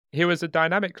He was a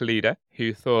dynamic leader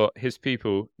who thought his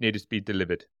people needed to be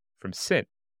delivered from sin.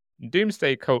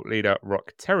 Doomsday cult leader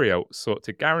Roch Thériault sought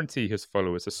to guarantee his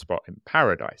followers a spot in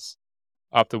paradise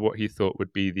after what he thought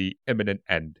would be the imminent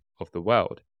end of the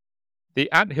world. The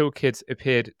Anthill Kids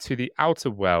appeared to the outer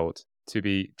world to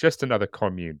be just another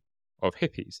commune of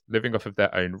hippies living off of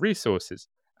their own resources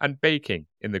and baking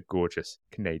in the gorgeous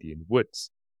Canadian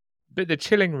woods. But the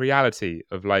chilling reality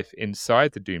of life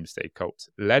inside the Doomsday cult,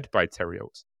 led by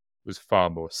Thériault, was far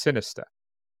more sinister.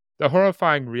 The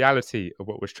horrifying reality of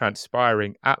what was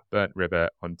transpiring at Burnt River,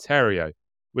 Ontario,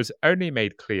 was only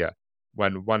made clear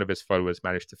when one of his followers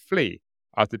managed to flee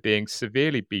after being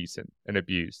severely beaten and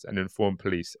abused and informed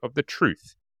police of the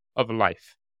truth of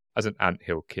life as an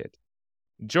Anthill Kid.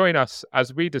 Join us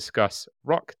as we discuss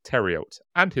Roch Thériault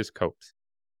and his cult,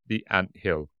 the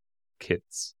Anthill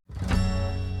Kids.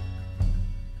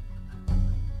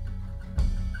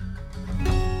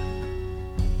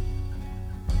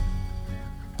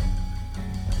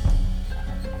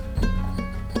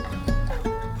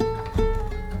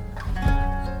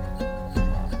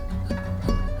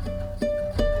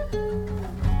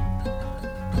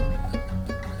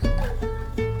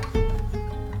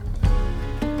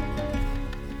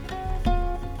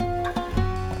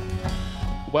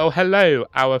 Well, hello,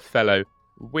 our fellow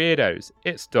weirdos.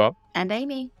 It's Dom. And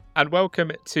Amy. And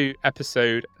welcome to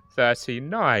episode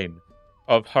 39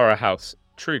 of Horror House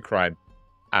True Crime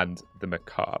and the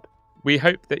Macabre. We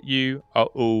hope that you are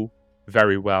all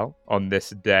very well on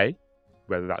this day,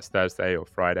 whether that's Thursday or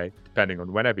Friday, depending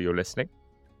on whenever you're listening.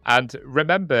 And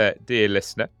remember, dear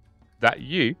listener, that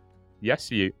you,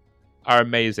 yes, you, are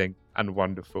amazing and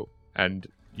wonderful. And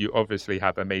you obviously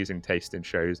have amazing taste in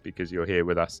shows because you're here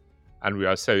with us. And we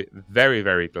are so very,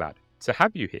 very glad to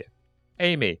have you here.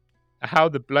 Amy, how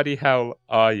the bloody hell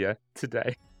are you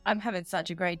today? I'm having such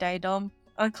a great day, Dom.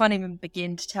 I can't even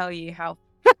begin to tell you how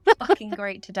fucking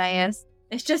great today is.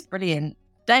 It's just brilliant.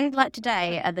 Days like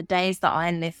today are the days that I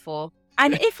live for.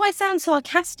 And if I sound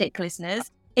sarcastic,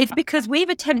 listeners, it's because we've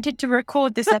attempted to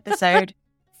record this episode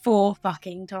 4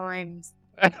 fucking times.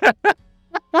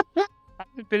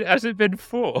 Has it been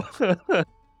 4?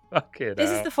 Fucking This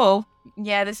hell. is the 4.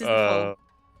 Yeah, this is the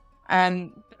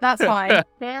 4. That's fine.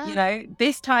 You know,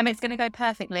 this time it's going to go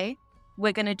perfectly.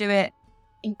 We're going to do it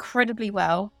incredibly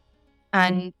well.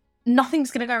 And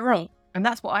nothing's going to go wrong. And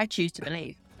that's what I choose to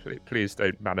believe. Please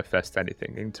don't manifest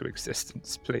anything into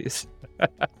existence, please.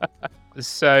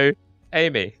 So,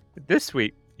 Amy, this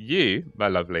week, you, my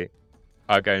lovely,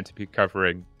 are going to be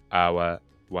covering our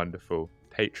wonderful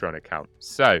Patreon account.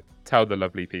 So, tell the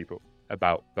lovely people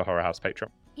about the Horror House Patreon.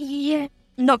 Yeah,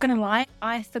 not going to lie.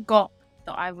 I forgot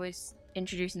that I was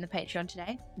introducing the Patreon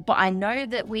today. But I know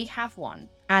that we have one.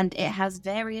 And it has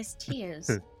various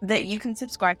tiers that you can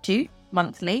subscribe to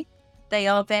monthly. They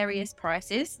are various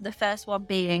prices. The first one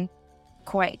being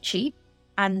quite cheap.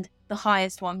 And the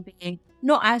highest one being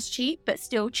not as cheap, but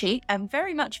still cheap. And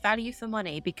very much value for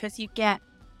money. Because you get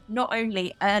not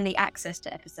only early access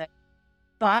to episodes,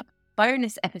 but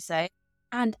bonus episodes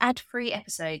and ad-free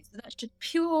episodes. So that's just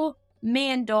pure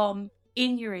me and Dom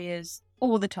in your ears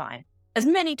all the time. As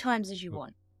many times as you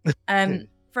want.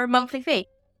 For a monthly fee.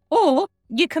 Or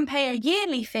you can pay a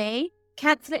yearly fee,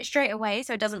 cancel it straight away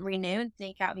so it doesn't renew and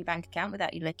sneak out of your bank account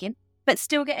without you looking, but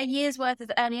still get a year's worth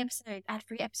of early episodes,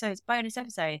 ad-free episodes, bonus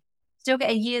episodes. Still get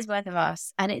a year's worth of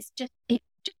us. And it's just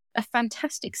a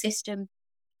fantastic system.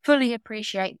 Fully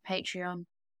appreciate Patreon.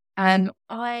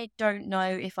 I don't know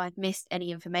if I've missed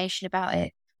any information about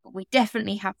it, but we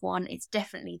definitely have one. It's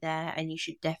definitely there, and you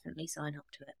should definitely sign up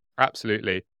to it.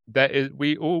 Absolutely. There is.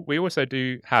 We also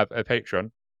do have a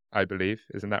Patreon, I believe.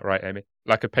 Isn't that right, Amy?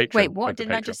 Like a Patreon. Wait, what?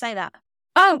 Didn't I just say that?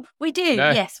 Oh, we do. No.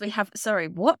 Yes, we have. Sorry,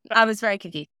 what? I was very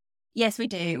confused. Yes, we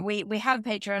do. We have a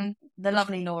patron, the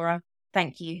lovely Laura.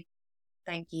 Thank you.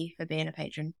 Thank you for being a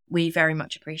patron. We very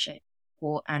much appreciate it.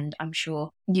 And I'm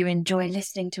sure you enjoy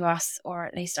listening to us, or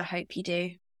at least I hope you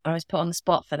do. I was put on the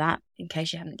spot for that, in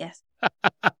case you haven't guessed.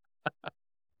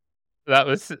 That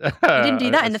was... You didn't do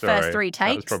that in the sorry. first 3 takes.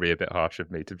 That was probably a bit harsh of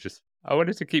me to just... I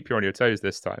wanted to keep you on your toes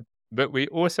this time. But we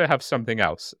also have something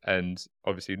else. And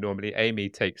obviously, normally Amy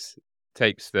takes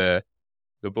the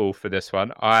ball for this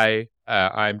one.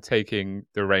 I'm taking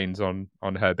the reins on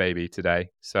her baby today.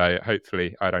 So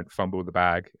hopefully I don't fumble the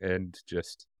bag and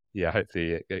just... Yeah,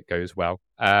 hopefully it goes well.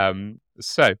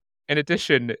 So, in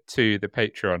addition to the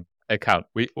Patreon account,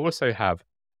 we also have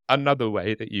another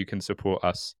way that you can support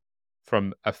us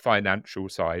from a financial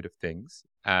side of things.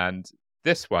 And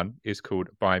this one is called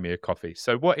Buy Me a Coffee.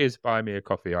 So what is Buy Me a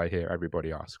Coffee, I hear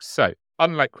everybody asks. So,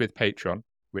 unlike with Patreon,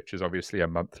 which is obviously a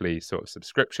monthly sort of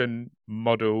subscription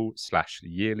model /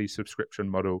 yearly subscription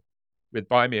model. With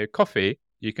Buy Me a Coffee,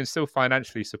 you can still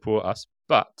financially support us,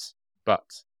 but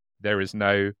there is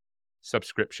no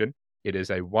subscription. It is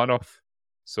a one-off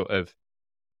sort of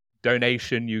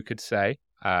donation, you could say,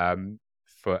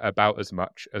 for about as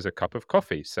much as a cup of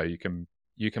coffee. So you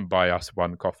can buy us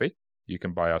one coffee, you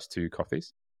can buy us 2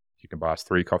 coffees, you can buy us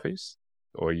 3 coffees,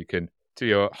 or you can, to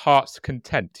your heart's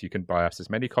content, you can buy us as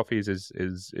many coffees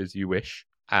as you wish,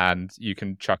 and you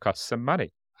can chuck us some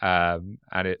money. And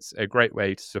it's a great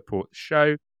way to support the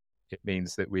show. It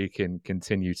means that we can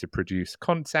continue to produce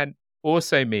content.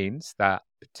 Also means that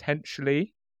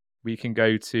potentially we can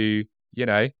go to,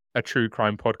 a true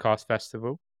crime podcast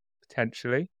festival.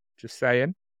 Potentially. Just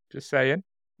saying.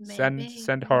 Maybe,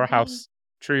 Send Horror House,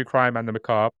 True Crime and the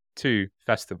Macabre to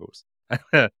festivals.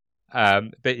 But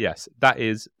yes, that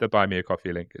is the Buy Me a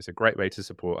Coffee link. It's a great way to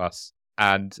support us.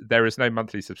 And there is no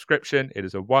monthly subscription. It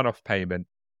is a one-off payment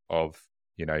of,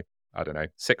 I don't know,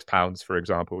 £6, for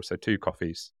example. So 2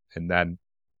 coffees. And then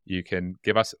you can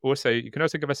also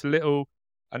give us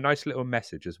a nice little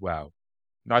message as well.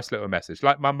 Nice little message,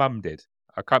 like my mum did.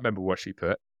 I can't remember what she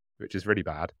put, which is really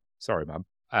bad. Sorry, mum.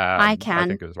 I can. I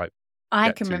think it was like,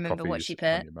 I can remember what she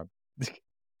put.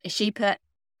 She put,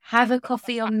 "Have a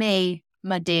coffee on me,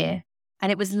 my dear."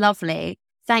 And it was lovely.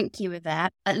 Thank you with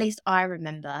that. At least I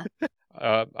remember.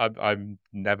 I'm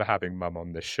never having mum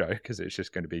on this show because it's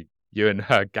just going to be you and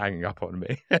her ganging up on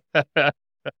me.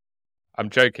 I'm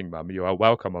joking, mum. You are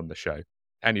welcome on the show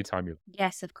anytime you.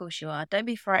 Yes, of course you are. Don't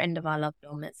be frightened of our love,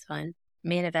 Dom. It's fine.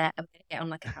 Me and Yvette are going to get on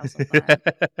like a house on fire.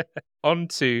 On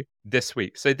to this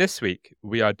week. So this week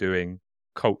we are doing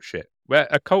cult shit. We're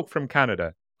a cult from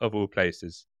Canada, of all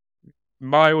places.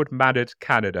 Mild-mannered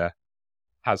Canada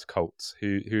has cults.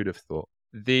 Who'd have thought?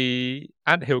 The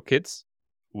Anthill Kids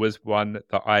was one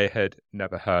that I had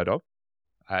never heard of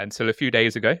until a few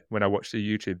days ago when I watched a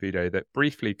YouTube video that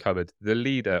briefly covered the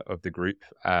leader of the group,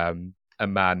 a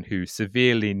man who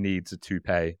severely needs a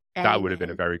toupee. That would have been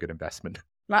a very good investment.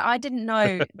 Like, I didn't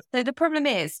know. So the problem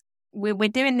is we're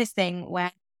doing this thing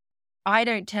where I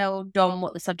don't tell Dom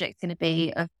what the subject's going to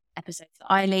be of episodes that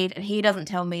I lead, and he doesn't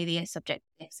tell me the subject of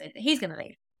the episode that he's going to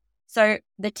lead. So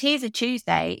the Teaser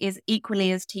Tuesday is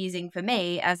equally as teasing for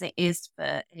me as it is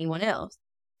for anyone else.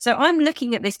 So I'm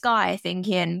looking at this guy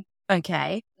thinking,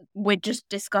 okay, we're just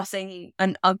discussing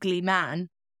an ugly man.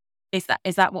 Is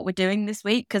that what we're doing this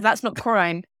week? Because that's not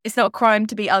crime. It's not a crime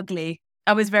to be ugly.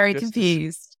 I was very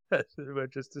confused. We're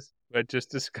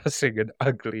just discussing an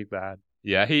ugly man.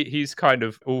 Yeah, he's kind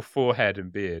of all forehead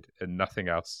and beard and nothing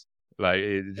else.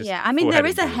 I mean, there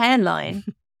is a hairline.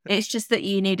 It's just that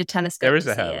you need a telescope. There is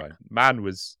a hairline. Man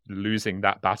was losing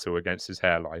that battle against his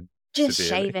hairline. Just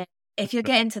severely. shave it. If you're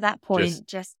getting to that point,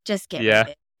 just get rid of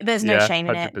it. There's no shame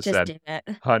in 100%, it. Just do it.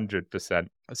 100%.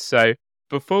 So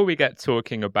before we get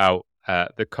talking about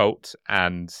the cult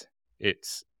and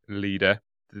its leader,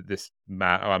 this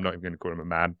man, I'm not even going to call him a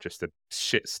man, just a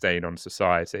shit stain on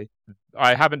society.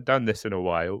 I haven't done this in a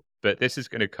while, but this is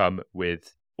going to come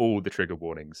with all the trigger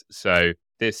warnings. So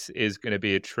this is going to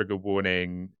be a trigger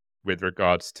warning with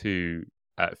regards to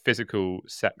physical,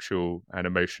 sexual, and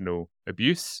emotional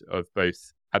abuse of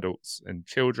both adults and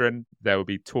children. There will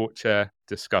be torture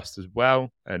discussed as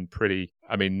well, and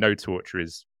no torture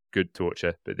is good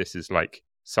torture, but this is like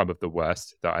some of the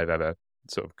worst that I've ever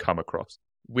sort of come across.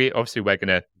 We're going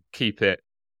to keep it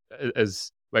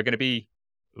as we're going to be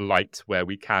light where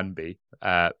we can be,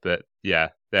 but yeah,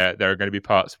 there are going to be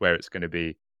parts where it's going to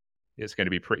be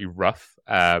pretty rough.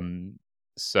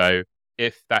 So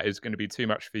if that is going to be too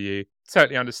much for you,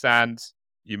 totally understand.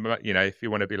 You might, if you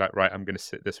want to be like, right, I'm going to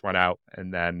sit this one out,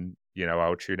 and then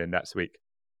I'll tune in next week.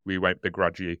 We won't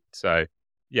begrudge you. So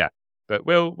yeah, but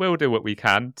we'll do what we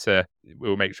can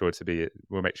we'll make sure it's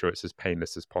as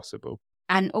painless as possible.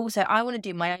 And also, I want to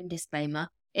do my own disclaimer.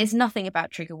 It's nothing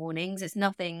about trigger warnings. It's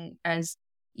nothing as,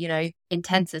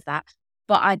 intense as that.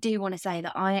 But I do want to say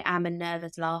that I am a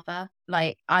nervous laugher.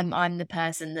 Like, I'm the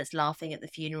person that's laughing at the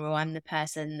funeral. I'm the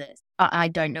person that I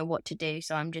don't know what to do,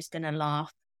 so I'm just going to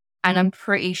laugh. And I'm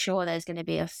pretty sure there's going to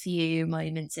be a few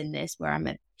moments in this where I'm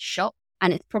shocked.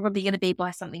 And it's probably going to be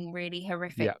by something really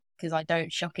horrific because I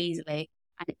don't shock easily.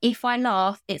 And if I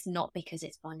laugh, it's not because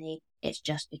it's funny. It's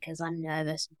just because I'm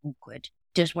nervous and awkward.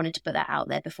 Just wanted to put that out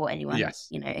there before anyone,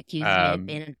 accuses me of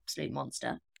being an absolute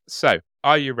monster. So,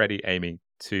 are you ready, Amy,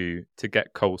 to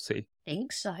get colty? I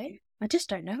think so. I just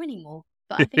don't know anymore.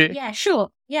 But I think, yeah, sure.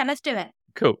 Yeah, let's do it.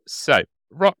 Cool. So,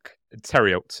 Roch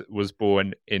Thériault was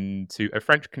born into a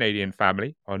French-Canadian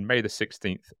family on May the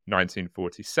 16th,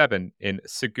 1947 in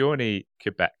Sigourney,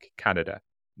 Quebec, Canada.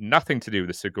 Nothing to do with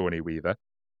the Sigourney Weaver.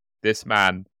 this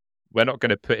man, we're not going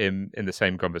to put him in the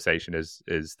same conversation as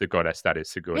the goddess that is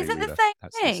Sigourney Is it Weaver. the same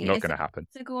That's thing? not going to happen.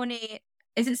 Sigourney,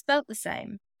 is it spelled the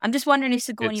same? I'm just wondering if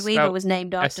Sigourney It's Weaver spelled was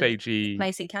named after the S-A-G...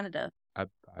 place in Canada.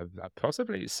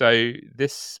 Possibly. So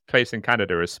this place in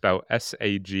Canada is spelled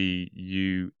Saguenay.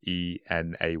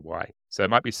 So it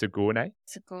might be Sigourney.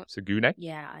 Sigourney.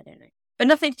 Yeah, I don't know. But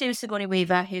nothing to do with Sigourney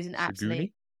Weaver, who's an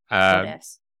absolute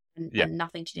goddess. And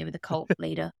nothing to do with the cult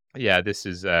leader. Yeah, this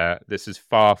is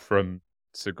far from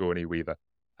Sigourney Weaver.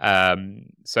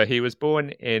 So he was born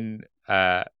in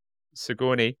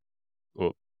Sigourney,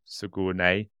 or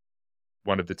Sigourney,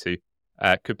 one of the two,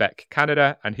 Quebec,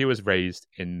 Canada, and he was raised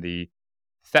in the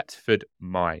Thetford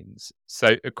mines.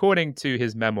 So according to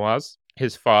his memoirs,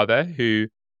 his father, who,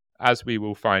 as we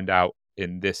will find out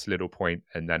in this little point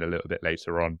and then a little bit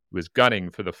later on, was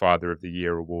gunning for the Father of the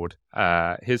Year award.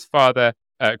 His father,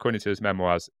 according to his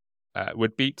memoirs,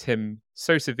 would beat him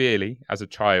so severely as a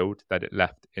child that it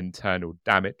left internal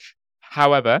damage.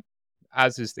 However,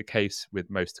 as is the case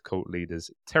with most cult leaders,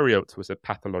 Thériault was a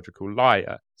pathological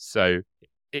liar. So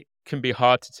it can be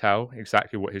hard to tell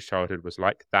exactly what his childhood was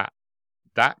like.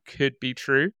 That could be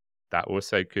true. That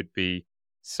also could be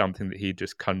something that he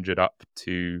just conjured up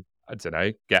to, I don't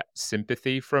know, get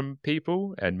sympathy from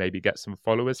people and maybe get some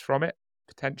followers from it,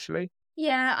 potentially.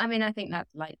 Yeah, I mean, I think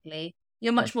that's likely.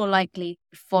 You're much more likely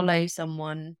to follow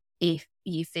someone if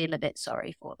you feel a bit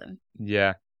sorry for them.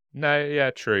 Yeah. No,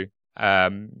 yeah, true.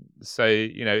 So,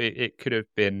 it could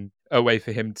have been a way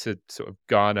for him to sort of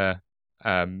garner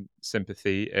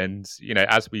sympathy. And,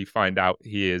 as we find out,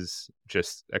 he is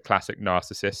just a classic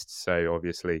narcissist. So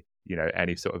obviously,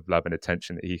 any sort of love and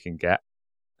attention that he can get,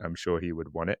 I'm sure he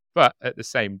would want it. But at the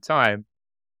same time,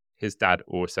 his dad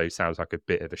also sounds like a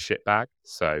bit of a shitbag.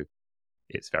 So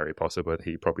it's very possible that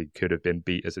he probably could have been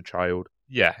beat as a child.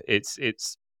 Yeah, it's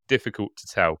difficult to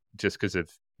tell just because of,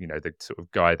 the sort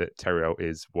of guy that Thériault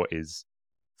is, what is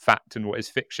fact and what is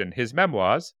fiction. His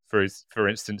memoirs, for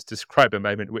instance, describe a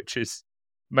moment which is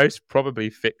most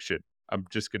probably fiction, I'm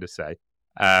just going to say.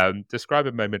 Describe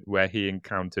a moment where he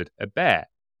encountered a bear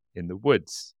in the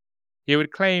woods. He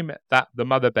would claim that the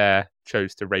mother bear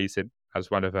chose to raise him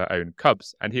as one of her own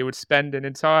cubs, and he would spend an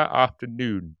entire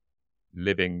afternoon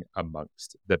living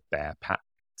amongst the bear pack.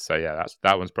 So yeah,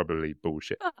 that one's probably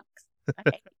bullshit.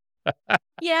 Okay.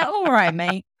 Yeah, all right,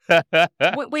 mate.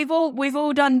 We've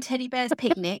all done Teddy Bear's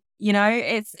Picnic.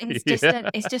 It's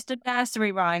just a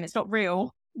nursery rhyme. It's not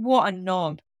real. What a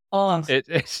knob. Oh,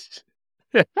 it's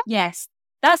yes,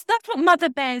 that's what mother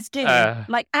bears do.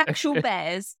 Like actual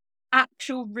bears,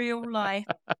 actual real life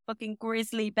fucking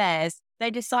grizzly bears.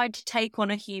 They decide to take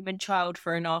on a human child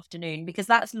for an afternoon because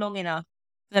that's long enough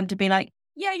for them to be like,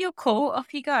 yeah, you're cool.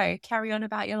 Off you go. Carry on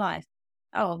about your life.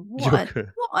 Oh, what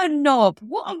a knob.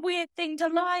 What a weird thing to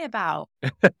lie about.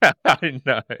 I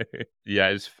know. Yeah,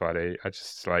 it's funny. I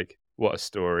just what a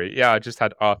story. Yeah, I just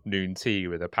had afternoon tea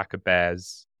with a pack of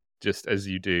bears, just as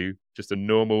you do. Just a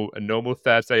normal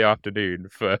Thursday afternoon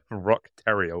for Roch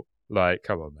Thériault.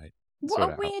 Come on, mate. What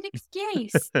a weird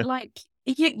excuse.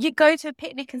 You go to a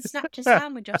picnic and snatch a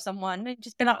sandwich off someone and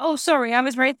just be like, oh, sorry, I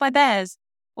was raised by bears.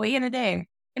 What are you going to do?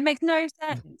 It makes no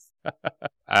sense.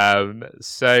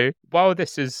 So while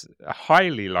this is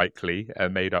highly likely a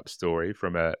made-up story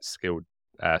from a skilled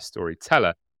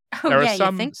storyteller, there are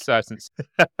some certain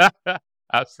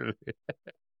absolutely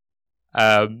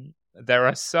there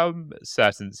are some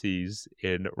certainties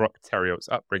in Roch Thériault's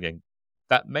upbringing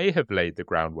that may have laid the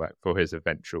groundwork for his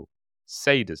eventual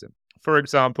sadism. For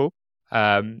example,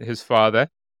 his father,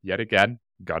 yet again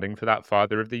gunning for that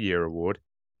Father of the Year award,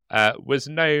 was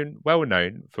well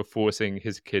known for forcing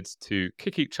his kids to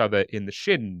kick each other in the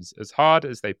shins as hard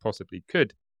as they possibly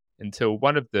could until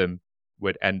one of them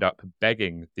would end up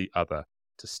begging the other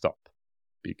to stop,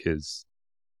 because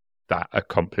that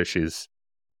accomplishes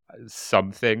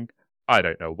something. I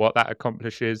don't know what that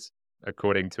accomplishes.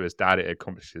 According to his dad, it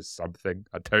accomplishes something.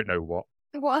 I don't know what.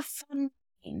 What a fun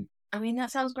game. I mean,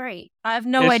 that sounds great. I have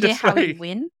no idea how you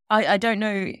win. I don't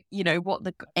know, what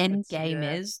the end game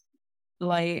is.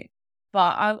 But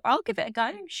I'll give it a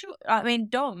go. Sure. I mean,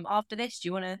 Dom, after this, do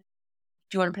you want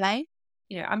to play?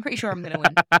 I'm pretty sure I'm going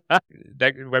to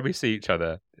win. When we see each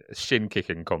other, shin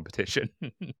kicking competition.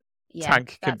 Yeah,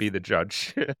 Tank can be the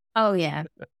judge. Oh yeah.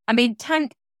 I mean,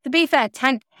 Tank. To be fair,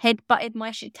 Tank headbutted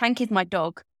my shit. Tank is my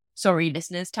dog. Sorry,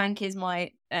 listeners. Tank is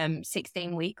my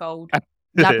 16-week-old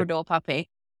Labrador puppy.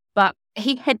 But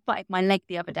he headbutted my leg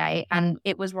the other day, and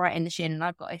it was right in the shin, and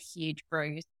I've got a huge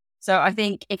bruise. So I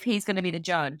think if he's going to be the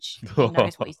judge, he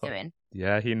knows what he's doing.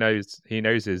 Yeah, he knows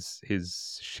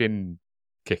his shin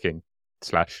kicking /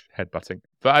 headbutting.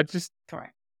 But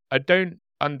Correct. I don't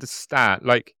understand.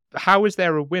 how is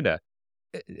there a winner?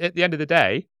 At the end of the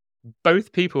day,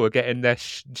 both people are getting their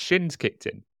shins kicked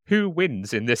in. Who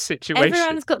wins in this situation?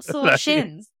 Everyone's got sore Like,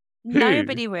 shins. who?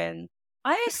 Nobody wins.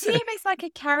 I assume it's like a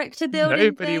character building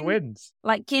Nobody thing. wins.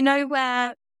 Like, you know,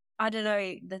 where, I don't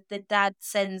know, the dad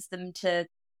sends them to,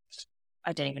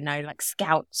 I don't even know, like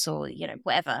scouts or, you know,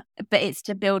 whatever. But it's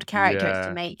to build character. It's to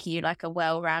Yeah. make you like a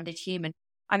well-rounded human.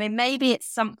 I mean, maybe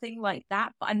it's something like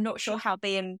that, but I'm not sure how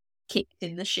being kicked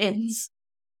in the shins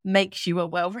makes you a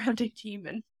well-rounded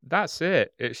human. That's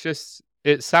it. It's just,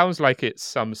 it sounds like it's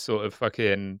some sort of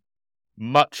fucking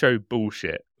macho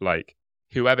bullshit. Like,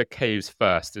 whoever caves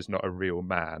first is not a real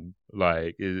man.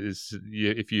 Like,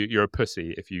 if you're a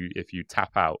pussy if you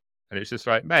tap out. And it's just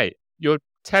like, mate, you're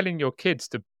telling your kids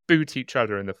to boot each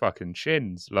other in the fucking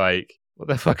shins. Like, what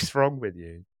the fuck is wrong with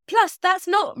you? Plus, that's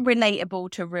not relatable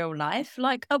to real life.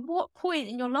 Like, at what point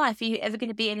in your life are you ever going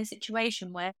to be in a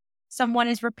situation where someone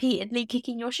is repeatedly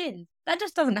kicking your shins? That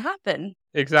just doesn't happen.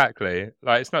 Exactly.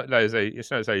 Like, it's not as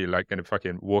though you're like going to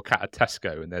fucking walk out of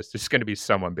Tesco and there's just going to be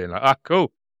someone being like,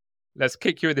 cool, let's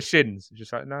kick you in the shins. It's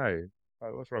just like, no,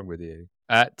 like, what's wrong with you?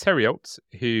 Thériault,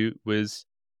 who was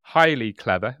highly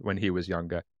clever when he was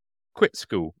younger, quit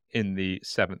school in the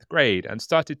 7th grade and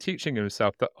started teaching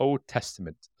himself the Old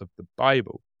Testament of the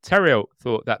Bible. Thériault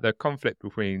thought that the conflict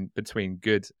between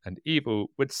good and evil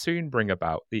would soon bring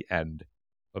about the end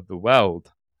of the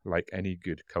world, like any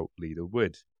good cult leader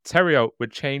would. Thériault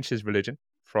would change his religion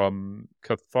from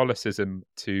Catholicism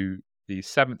to the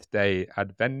Seventh-day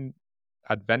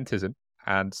Adventism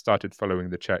and started following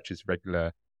the church's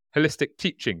regular holistic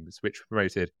teachings, which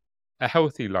promoted a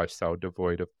healthy lifestyle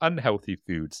devoid of unhealthy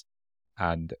foods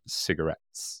and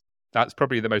cigarettes. That's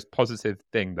probably the most positive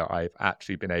thing that I've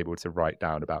actually been able to write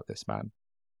down about this man.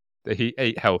 That he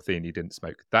ate healthy and he didn't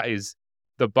smoke. That is,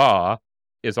 the bar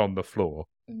is on the floor.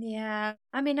 Yeah.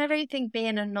 I mean, I don't think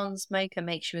being a non-smoker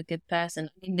makes you a good person.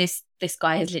 I mean, this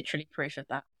guy is literally proof of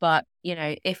that. But, you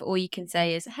know, if all you can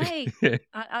say is, hey,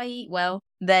 I eat well,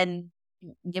 then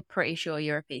you're pretty sure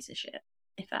you're a piece of shit,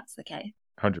 if that's the case.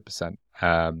 100%.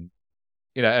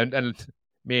 You know, and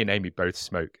me and Amy both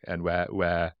smoke, and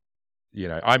we're you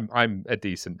know, I'm a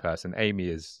decent person. Amy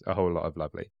is a whole lot of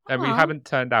lovely. And we haven't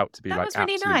turned out to be that like was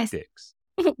really absolute nice. dicks.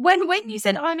 When you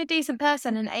said I'm a decent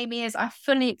person and Amy is, I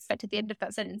fully expected the end of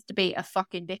that sentence to be a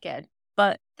fucking dickhead.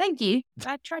 But thank you.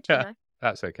 I tried to know.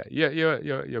 That's okay.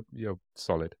 You're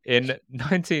solid. In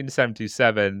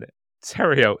 1977,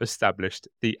 Thériault established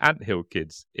the Anthill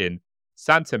Kids in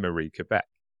Santa Marie, Quebec.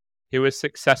 He was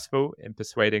successful in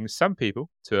persuading some people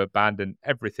to abandon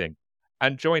everything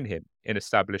and join him in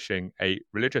establishing a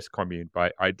religious commune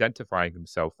by identifying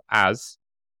himself as,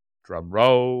 drum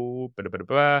roll,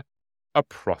 a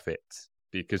prophet.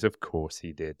 Because of course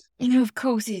he did. You know, of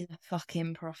course he's a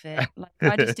fucking prophet. Like,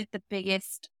 I just did the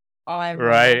biggest eye roll.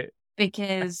 Right.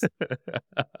 Because,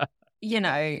 you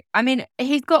know, I mean,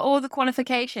 he's got all the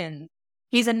qualifications.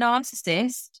 He's a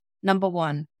narcissist, number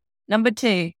 1. Number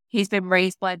 2, he's been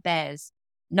raised by bears.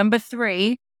 Number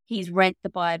 3, he's read the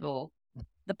Bible.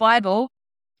 The Bible,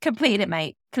 completed it,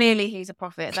 mate. Clearly he's a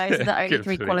prophet. Those are the only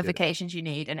 3 qualifications you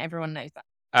need, and everyone knows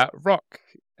that. Roch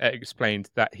explained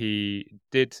that he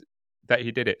did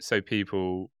it so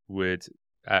people would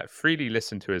freely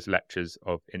listen to his lectures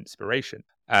of inspiration.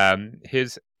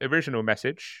 His original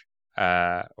message,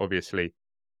 obviously,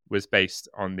 was based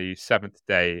on the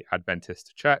Seventh-day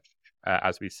Adventist Church,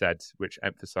 as we said, which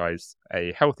emphasized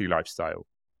a healthy lifestyle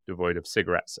devoid of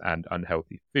cigarettes and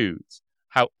unhealthy foods.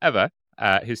 However,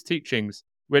 his teachings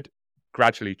would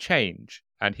gradually change,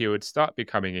 and he would start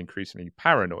becoming increasingly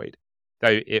paranoid,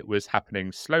 though it was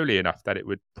happening slowly enough that it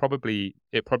probably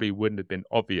wouldn't have been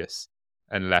obvious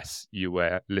unless you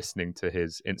were listening to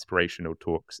his inspirational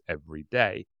talks every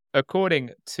day. According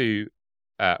to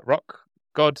Roch,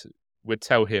 God would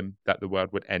tell him that the world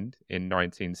would end in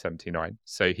 1979,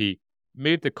 so he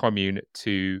moved the commune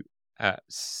to to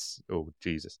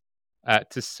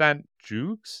St.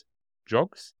 Jugs?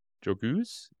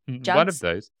 Jogus? One of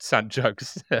those. St.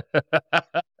 Jugs.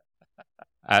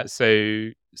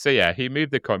 So yeah, he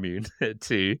moved the commune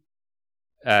to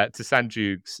St.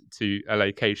 Jugs, to a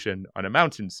location on a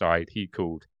mountainside he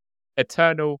called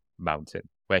Eternal Mountain,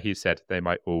 where he said they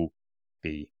might all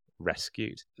be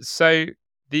rescued. So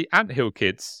the Anthill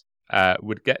Kids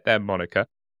would get their moniker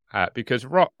because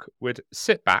Roch would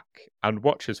sit back and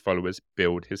watch his followers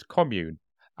build his commune,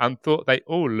 and thought they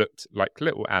all looked like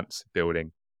little ants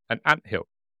building an anthill,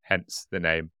 hence the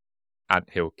name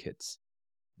Anthill Kids.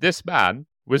 This man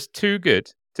was too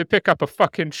good to pick up a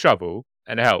fucking shovel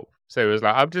and help. So he was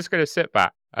like, I'm just going to sit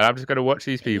back and I'm just going to watch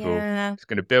these people. Just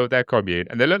going to build their commune.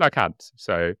 And they look like ants.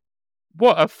 So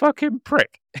what a fucking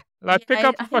prick. Like, pick Yeah,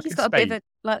 up a I think he's fucking got a bit of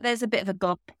spade. there's a bit of a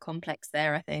god complex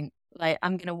there, I think. Like,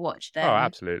 I'm going to watch Oh, them.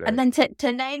 absolutely. And then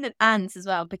to name them ants as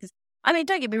well, because, I mean,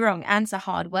 don't get me wrong, ants are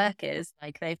hard workers.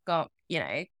 Like, they've got,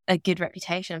 a good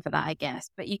reputation for that, I guess.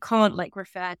 But you can't, like,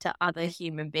 refer to other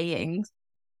human beings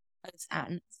as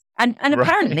ants. And Right.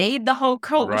 apparently the whole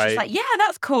cult was just Right. like, yeah,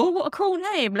 that's cool. What a cool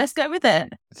name. Let's go with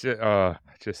it.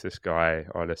 Just this guy,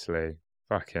 honestly.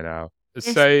 Fucking hell.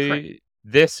 It's So,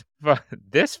 this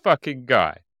fucking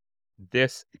guy.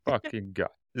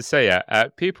 So, yeah,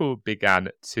 people began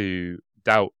to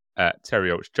doubt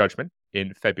Thériault's judgment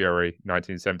in February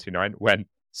 1979 when,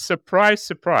 surprise,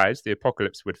 surprise, the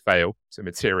apocalypse would fail to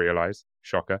materialize.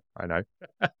 Shocker, I know.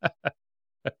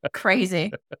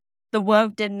 crazy. The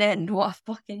world didn't end. What a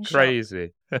fucking shock.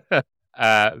 Crazy.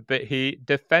 But he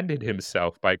defended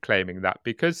himself by claiming that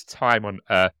because time on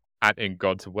Earth and in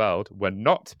God's world were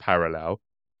not parallel,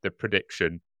 the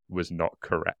prediction was not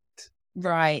correct.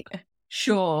 Right.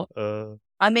 Sure.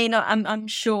 I mean, I'm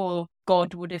sure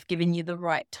God would have given you the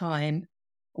right time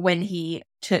when he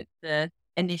took the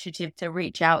initiative to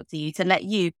reach out to you, to let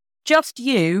you, just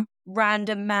you,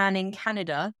 random man in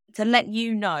Canada, to let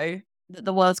you know that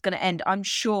the world's going to end. I'm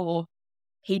sure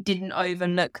he didn't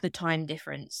overlook the time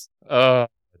difference. Oh,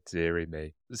 dearie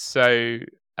me. So,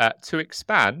 to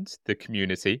expand the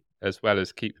community, as well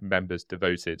as keep members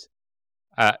devoted,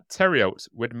 Thériault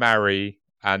would marry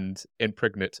and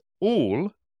impregnate all,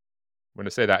 I'm going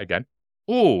to say that again,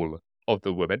 all of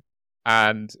the women,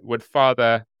 and would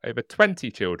father over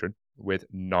 20 children with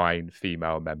 9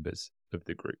 female members of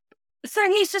the group. So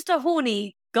he's just a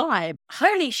horny guy.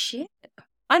 Holy shit.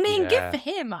 I mean, good for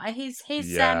him.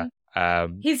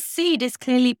 His seed is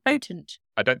clearly potent.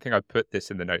 I don't think I put this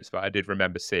in the notes, but I did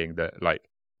remember seeing that, like,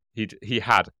 he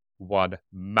had one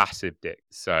massive dick.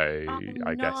 So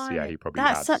I guess, he probably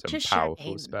had some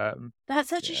powerful sperm. That's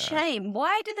such a shame.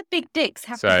 Why do the big dicks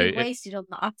have to be wasted on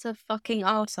the utter fucking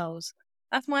arseholes?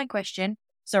 That's my question.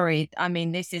 Sorry, I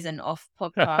mean, this isn't off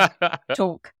podcast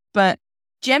talk, but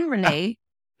generally,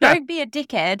 don't be a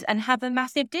dickhead and have a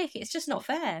massive dick. It's just not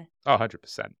fair. Oh,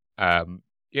 100%.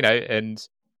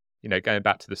 Going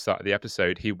back to the start of the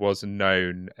episode, he was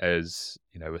known as,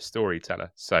 a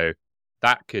storyteller. So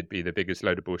that could be the biggest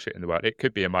load of bullshit in the world. It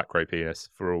could be a micro penis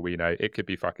for all we know. It could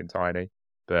be fucking tiny,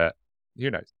 but who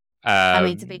knows? I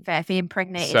mean, to be fair, if he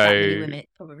impregnated that many women,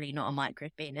 it's probably not a micro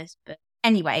penis. But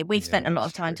anyway, we've spent a lot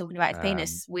of time talking about his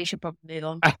penis. We should probably move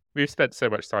on. We've spent so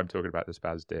much time talking about this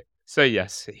man's dick. So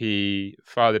yes, he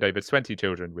fathered over 20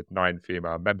 children with 9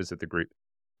 female members of the group.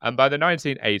 And by the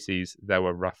 1980s, there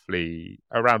were roughly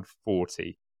around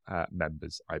 40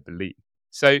 members, I believe.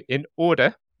 So in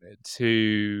order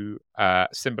to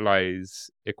symbolize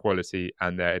equality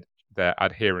and their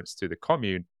adherence to the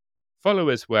commune,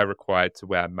 followers were required to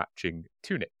wear matching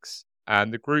tunics.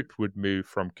 And the group would move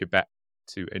from Quebec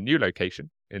to a new location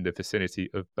in the vicinity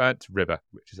of Burnt River,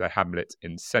 which is a hamlet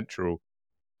in central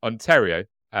Ontario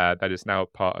that is now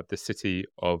part of the city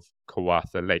of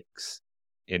Kawartha Lakes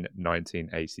in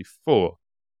 1984.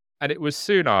 And it was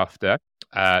soon after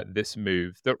this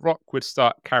move that Roch would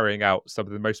start carrying out some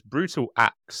of the most brutal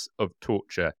acts of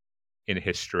torture in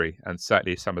history, and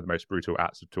certainly some of the most brutal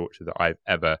acts of torture that I've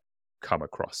ever come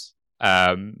across.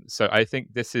 So I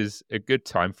think this is a good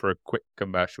time for a quick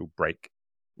commercial break.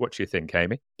 What do you think,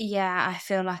 Amy? Yeah, I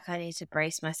feel like I need to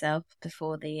brace myself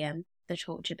before the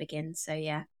torture begins. So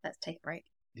yeah, let's take a break.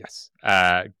 Yes.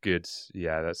 Good.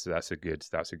 Yeah, that's a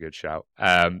good shout.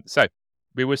 So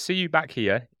we will see you back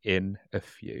here in a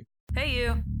few. Hey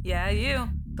you. Yeah, you.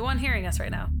 The one hearing us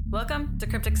right now. Welcome to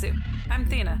Cryptic Soup. I'm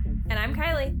Thina. And I'm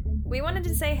Kylie. We wanted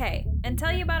to say hey and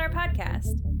tell you about our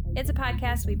podcast. It's a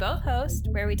podcast we both host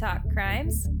where we talk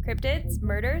crimes, cryptids,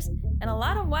 murders, and a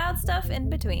lot of wild stuff in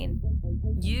between.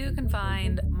 You can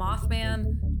find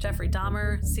Mothman, Jeffrey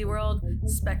Dahmer, SeaWorld,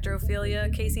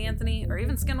 Spectrophilia, Casey Anthony, or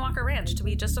even Skinwalker Ranch to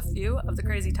be just a few of the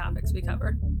crazy topics we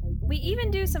cover. We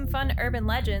even do some fun urban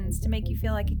legends to make you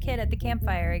feel like a kid at the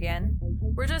campfire again.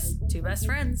 We're just two best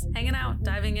friends hanging out,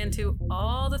 diving into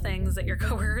all the things that your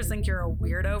coworkers think you're a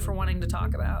weirdo for wanting to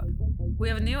talk about. We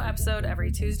have a new episode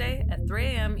every Tuesday at 3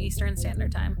 a.m. Eastern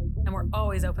Standard Time, and we're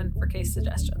always open for case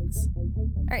suggestions.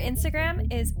 Our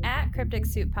Instagram is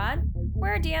 @CrypticSoupPod,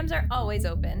 where our DMs are always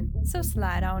open, so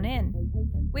slide on in.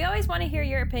 We always want to hear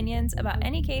your opinions about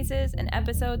any cases and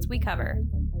episodes we cover.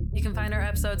 You can find our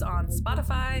episodes on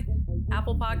Spotify,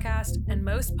 Apple Podcast, and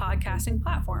most podcasting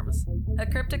platforms.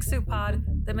 At Cryptic Soup Pod,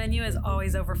 the menu is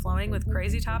always overflowing with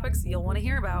crazy topics you'll want to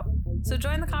hear about. So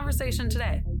join the conversation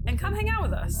today and come hang out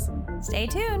with us. Stay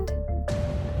tuned.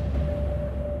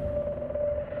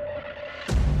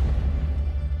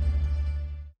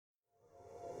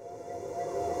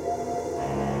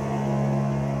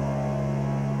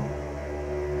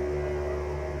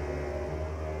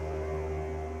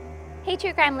 Hey,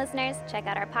 true crime listeners, check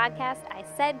out our podcast, I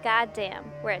Said Goddamn.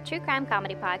 We're a true crime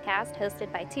comedy podcast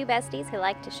hosted by two besties who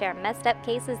like to share messed up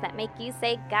cases that make you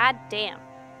say goddamn.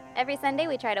 Every Sunday,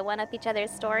 we try to one-up each other's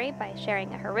story by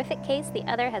sharing a horrific case the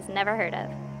other has never heard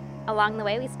of. Along the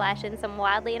way, we splash in some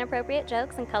wildly inappropriate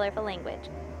jokes and colorful language.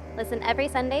 Listen every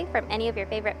Sunday from any of your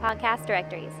favorite podcast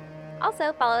directories.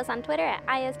 Also, follow us on Twitter at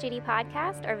ISGD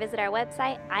Podcast or visit our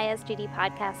website,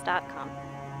 isgdpodcast.com.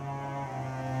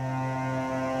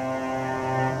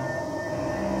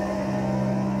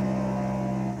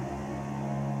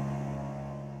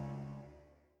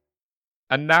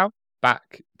 And now,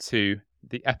 back to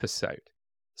the episode.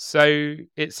 So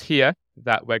it's here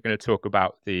that we're going to talk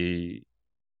about the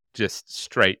just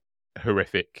straight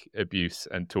horrific abuse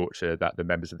and torture that the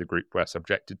members of the group were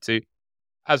subjected to.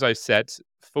 As I said,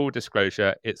 full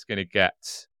disclosure, it's going to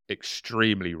get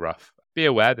extremely rough. Be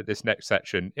aware that this next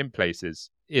section, in places,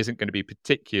 isn't going to be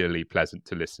particularly pleasant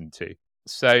to listen to.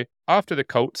 So after the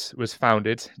cult was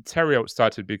founded, Thériault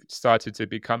started to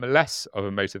become less of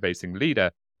a motivating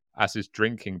leader as his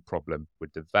drinking problem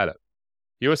would develop.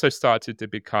 He also started to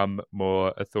become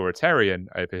more authoritarian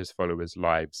over his followers'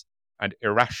 lives and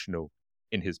irrational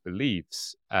in his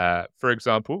beliefs. For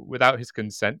example, without his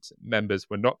consent, members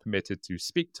were not permitted to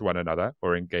speak to one another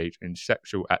or engage in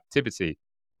sexual activity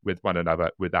with one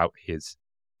another without his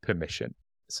permission.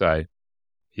 So,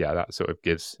 yeah, that sort of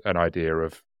gives an idea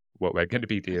of what we're going to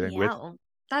be dealing with.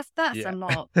 That's Yeah. a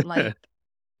lot. Like,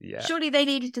 Yeah. surely they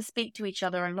needed to speak to each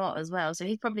other a lot as well. So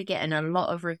he's probably getting a lot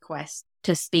of requests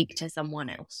to speak to someone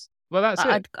else. Well, that's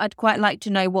it. I'd quite like to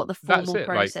know what the That's formal it,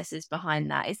 like- process is behind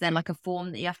that. Is there like a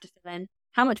form that you have to fill in?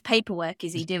 How much paperwork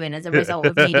is he doing as a result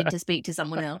of needing to speak to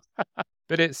someone else?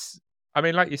 But it's, I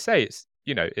mean, like you say, it's,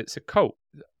 you know, it's a cult.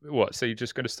 What? So you're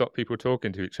just going to stop people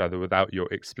talking to each other without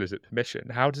your explicit permission?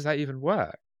 How does that even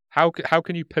work? How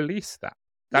can you police that?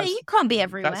 Yeah, you can't be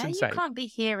everywhere. That's You insane. can't be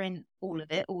hearing all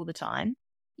of it all the time.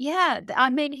 Yeah,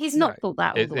 I mean, he's not thought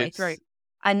that all the way through.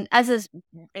 And as an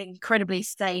incredibly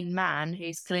sane man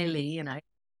who's clearly, you know,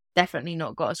 definitely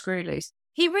not got a screw loose,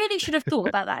 he really should have thought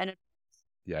about that.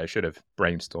 Yeah, I should have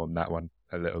brainstormed that one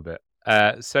a little bit.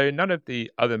 So none of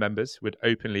the other members would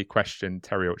openly question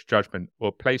Thériault's judgment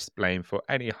or place blame for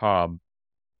any harm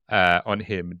on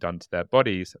him done to their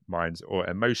bodies, minds, or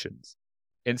emotions.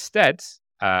 Instead,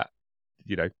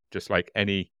 you know, just like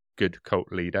any good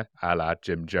cult leader, a la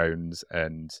Jim Jones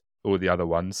and all the other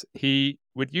ones, he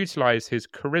would utilize his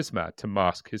charisma to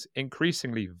mask his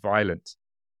increasingly violent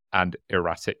and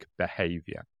erratic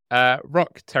behavior.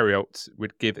 Roch Thériault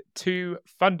would give two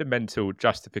fundamental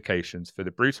justifications for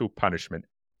the brutal punishment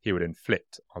he would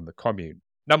inflict on the commune.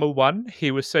 Number one,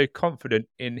 he was so confident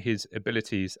in his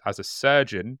abilities as a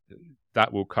surgeon,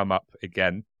 that will come up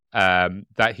again,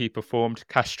 that he performed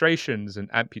castrations and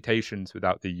amputations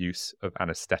without the use of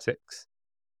anesthetics.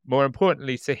 More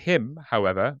importantly to him,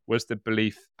 however, was the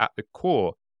belief at the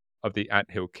core of the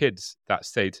Anthill Kids that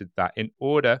stated that in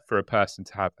order for a person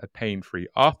to have a pain-free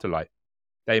afterlife,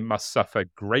 they must suffer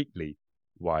greatly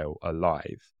while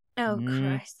alive. Oh,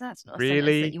 Christ, that's not a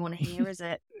really? sentence that you want to hear, is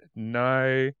it?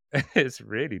 No, it's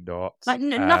really not. Like,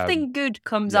 nothing good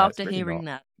comes yeah, it's after really hearing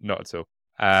not. that. Not at all.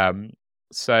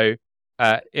 So,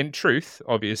 in truth,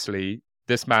 obviously,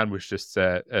 this man was just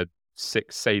a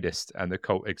sick sadist, and the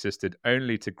cult existed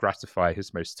only to gratify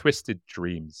his most twisted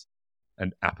dreams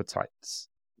and appetites.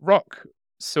 Roch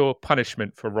saw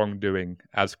punishment for wrongdoing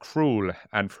as cruel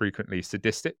and frequently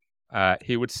sadistic.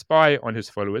 He would spy on his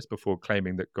followers before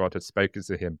claiming that God had spoken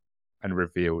to him and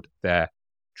revealed their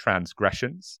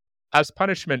transgressions. As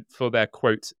punishment for their,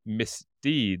 quote,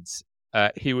 misdeeds,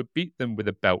 he would beat them with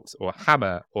a belt or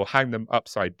hammer or hang them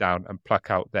upside down and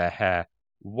pluck out their hair,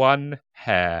 one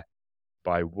hair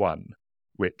by one,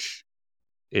 which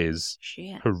is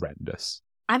horrendous.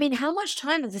 I mean, how much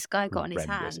time has this guy got on his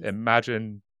hands?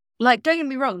 Imagine. Like, don't get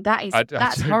me wrong,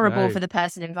 that's horrible know. for the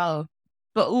person involved.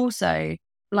 But also,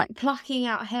 like, plucking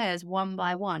out hairs one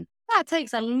by one, that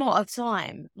takes a lot of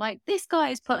time. Like, this guy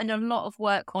is putting a lot of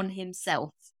work on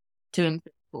himself to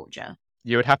inflict torture.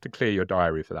 You would have to clear your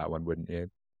diary for that one, wouldn't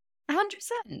you?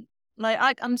 100%.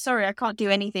 Like, I'm sorry, I can't do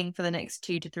anything for the next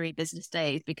 2 to 3 business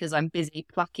days because I'm busy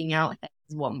plucking out hairs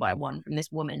one by one from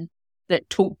this woman that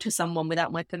talked to someone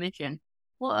without my permission.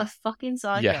 What a fucking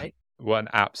psycho. Yeah, what an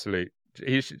absolute...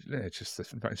 He's just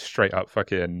a straight up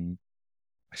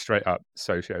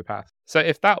sociopath. So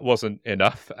if that wasn't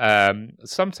enough,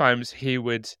 sometimes he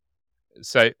would...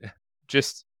 So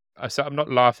I'm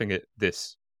not laughing at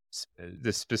this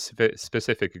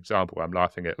specific example. I'm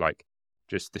laughing at like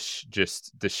just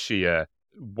the sheer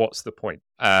what's the point.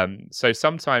 So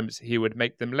sometimes he would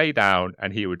make them lay down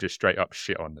and he would just straight up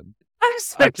shit on them.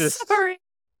 I'm so sorry.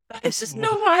 This is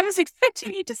not what I was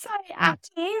expecting you to say at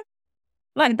all.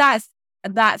 Like,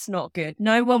 that's not good.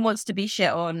 No one wants to be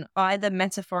shit on, either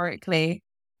metaphorically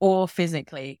or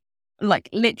physically. Like,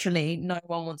 literally, no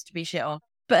one wants to be shit on.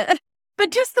 But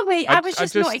just the way, I was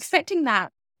just not expecting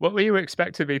that. What were you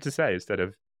expecting me to say instead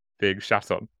of being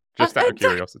shat on? Just out of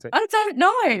curiosity. I don't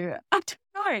know.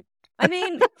 I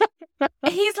mean,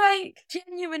 he's like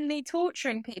genuinely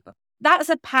torturing people. That's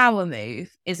a power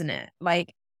move, isn't it?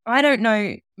 Like, I don't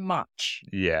know much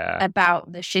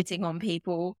about the shitting on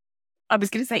people. I was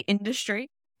going to say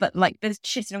industry, but like the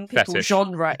shitting on people fetish.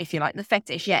 Genre, if you like, the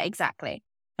fetish. Yeah, exactly.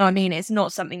 I mean, it's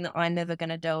not something that I'm never going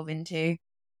to delve into.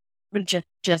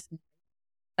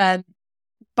 But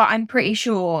I'm pretty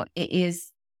sure it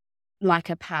is like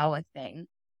a power thing.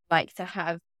 Like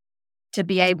to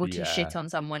be able to shit on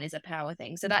someone is a power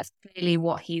thing. So that's clearly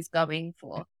what he's going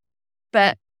for.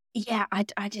 But yeah,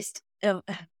 I just don't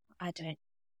know.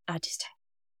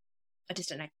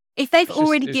 If they've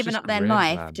already given up their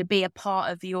life to be a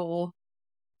part of your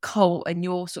cult and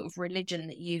your sort of religion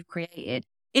that you've created,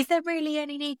 is there really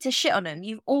any need to shit on them?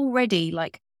 You've already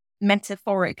like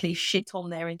metaphorically shit on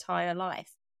their entire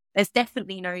life. There's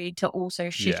definitely no need to also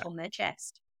shit on their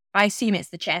chest. I assume it's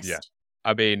the chest. Yeah.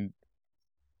 I mean,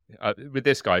 with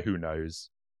this guy, who knows?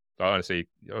 Like, honestly,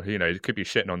 who knows? It could be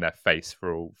shitting on their face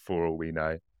for all we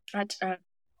know. I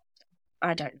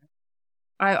don't know.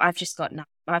 I've just got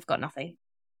I've got nothing.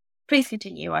 Please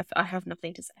continue. I have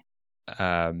nothing to say.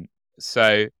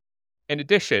 So, in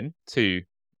addition to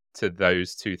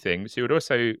those two things, he would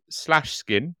also slash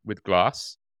skin with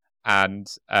glass. And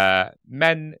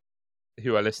men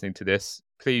who are listening to this,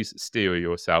 please steel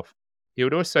yourself. He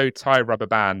would also tie rubber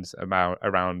bands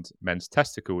around men's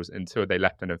testicles until they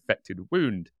left an infected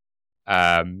wound.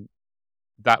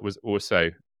 That was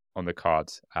also on the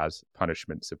cards as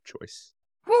punishments of choice.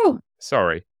 Whew.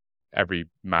 Sorry, every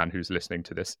man who's listening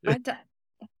to this. I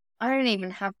don't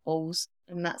even have balls,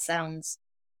 and that sounds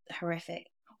horrific.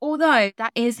 Although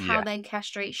that is how they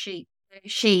castrate sheep.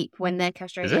 Sheep, when they're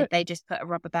castrated, they just put a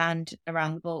rubber band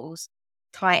around the balls,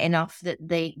 tight enough that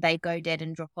they go dead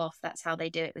and drop off. That's how they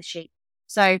do it with sheep.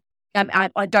 So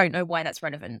I don't know why that's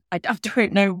relevant. I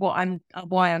don't know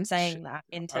why I'm saying that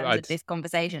in terms of this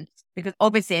conversation, because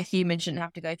obviously a human shouldn't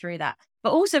have to go through that,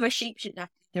 but also a sheep shouldn't have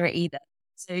to go through it either.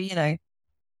 So, you know,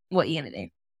 what are you going to do?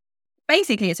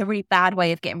 Basically, it's a really bad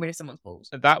way of getting rid of someone's balls.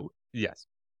 Yes,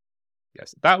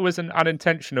 that was an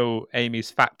unintentional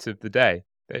Amy's fact of the day.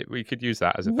 We could use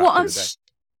that as a fact of the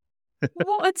day.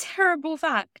 What a terrible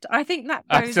fact! I think that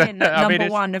goes in at number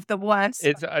one of the worst.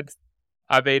 It's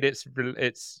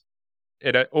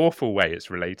in an awful way. It's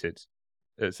related.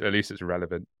 At least it's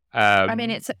relevant. I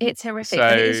mean, it's horrific,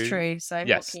 but it is true. So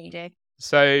what can you do?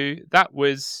 So that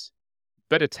was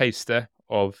but a taster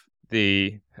of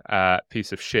the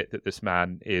piece of shit that this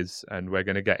man is, and we're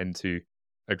going to get into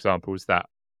examples that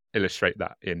illustrate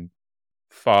that in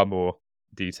far more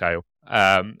detail.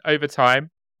 Over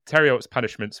time, Thériault's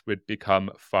punishments would become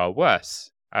far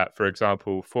worse. For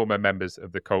example, former members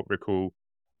of the cult recall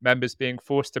members being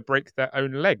forced to break their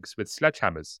own legs with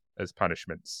sledgehammers as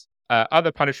punishments.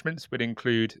 Other punishments would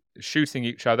include shooting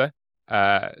each other,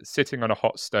 sitting on a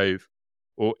hot stove,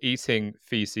 or eating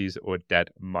feces or dead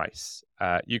mice.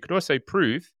 You could also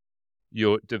prove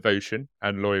your devotion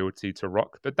and loyalty to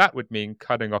Roch, but that would mean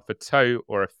cutting off a toe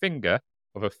or a finger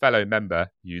of a fellow member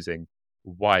using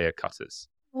wire cutters.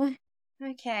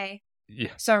 Okay.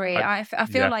 Yeah. Sorry, I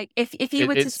feel like if you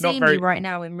were to see me right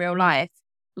now in real life,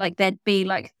 like there'd be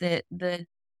like the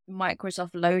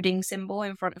Microsoft loading symbol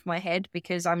in front of my head,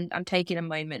 because I'm taking a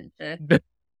moment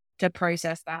to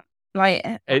process that. Like,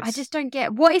 I just don't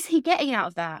get, what is he getting out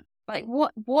of that? Like,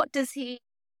 what does he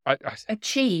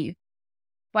achieve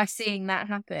by seeing that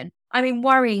happen? I mean,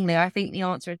 worryingly, I think the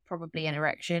answer is probably an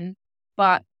erection,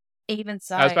 but even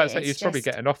so, I was about to say, he's probably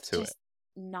getting off to it.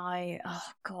 No, oh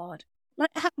God.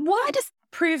 Like, why does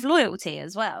that prove loyalty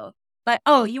as well? Like,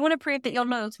 oh, you want to prove that you're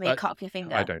loyal to me, cut off your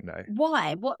finger. I don't know.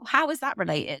 Why? How is that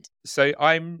related? So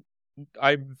I'm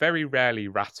very rarely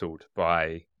rattled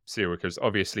by serial killers,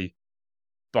 obviously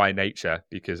by nature,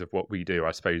 because of what we do.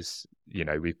 I suppose, you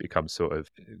know, we've become sort of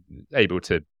able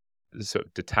to sort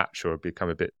of detach or become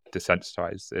a bit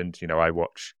desensitized. And, you know,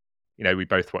 we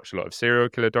both watch a lot of serial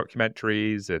killer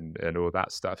documentaries and all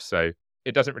that stuff. So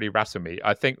it doesn't really rattle me.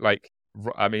 I think, like,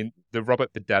 I mean, the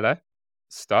Robert Bidella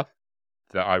stuff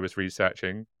that I was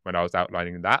researching when I was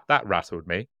outlining that rattled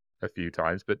me a few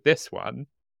times. But this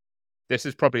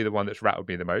is probably the one that's rattled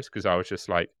me the most, because I was just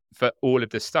like, for all of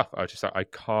this stuff, I was just like, I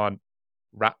can't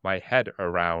wrap my head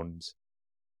around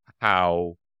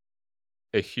how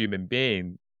a human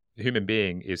being human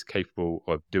being is capable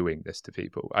of doing this to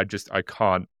people. I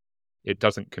can't, it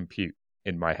doesn't compute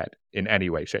in my head in any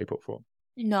way, shape or form.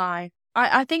 No.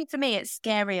 I think for me it's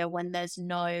scarier when there's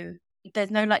no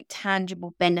like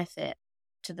tangible benefit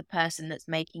to the person that's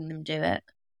making them do it.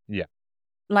 Yeah.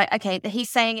 Like, okay, he's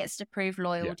saying it's to prove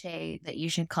loyalty, that you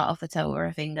should cut off a toe or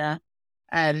a finger.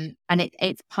 And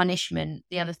it's punishment.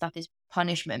 The other stuff is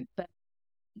punishment. But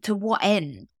to what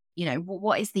end? You know,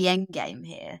 what is the end game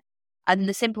here? And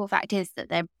the simple fact is that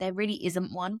there really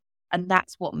isn't one. And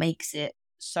that's what makes it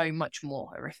so much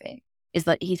more horrific. Is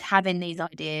that he's having these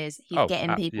ideas, he's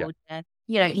getting people to,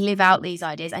 you know, live out these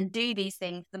ideas and do these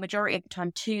things the majority of the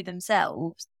time to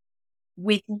themselves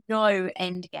with no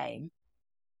end game,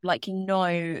 like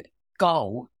no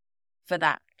goal for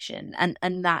that action.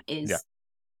 And that is,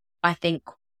 I think,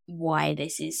 why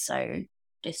this is so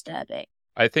disturbing.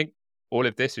 I think all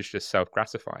of this is just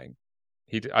self-gratifying.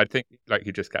 I think like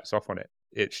he just gets off on it.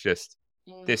 It's just,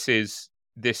 this is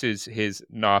his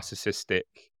narcissistic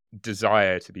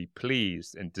desire to be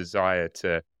pleased and desire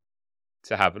to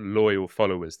have loyal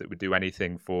followers that would do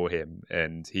anything for him,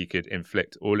 and he could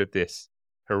inflict all of this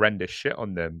horrendous shit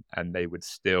on them and they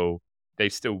still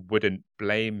wouldn't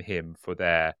blame him for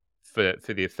the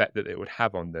effect that it would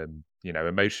have on them, you know,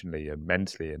 emotionally and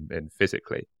mentally and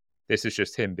physically. This is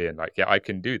just him being like, yeah, I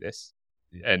can do this,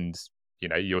 and you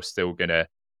know, you're still gonna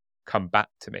come back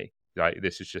to me. Like,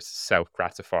 this is just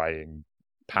self-gratifying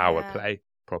power play,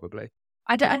 probably.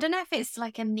 I don't know if it's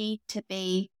like a need to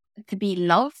be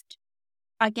loved,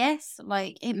 I guess.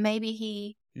 Like, it maybe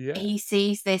he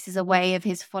sees this as a way of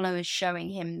his followers showing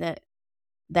him that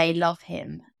they love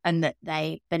him and that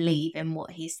they believe in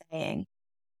what he's saying.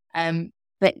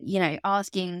 But you know,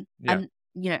 asking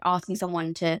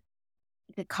someone to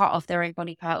cut off their own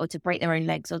body part or to break their own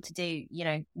legs or to do, you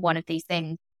know, one of these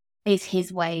things is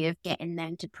his way of getting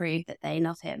them to prove that they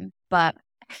love him. But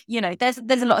you know, there's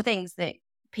a lot of things that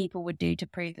people would do to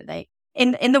prove that they,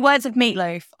 in the words of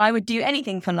Meatloaf, I would do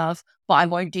anything for love, but I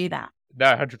won't do that.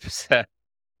 No, 100%.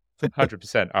 100%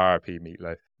 RIP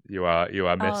Meatloaf. You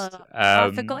are missed.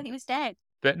 I forgot he was dead.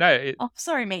 But no.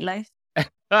 Sorry, Meatloaf.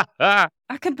 I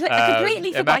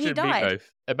completely forgot he died.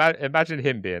 Meatloaf. Imagine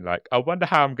him being like, I wonder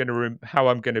how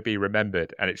I'm gonna be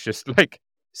remembered, and it's just like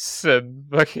some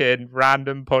fucking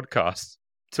random podcast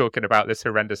talking about this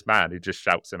horrendous man who just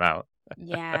shouts him out.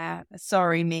 Yeah,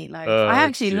 sorry, Meatloaf. I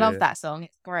actually love that song.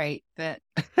 It's great, but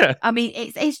I mean,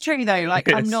 it's true though.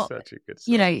 Like, I'm not. Such a good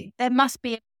song. You know, there must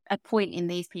be a point in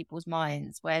these people's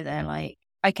minds where they're like,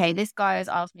 okay, this guy has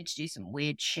asked me to do some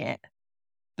weird shit,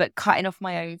 but cutting off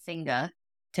my own finger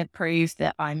to prove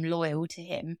that I'm loyal to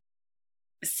him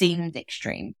seems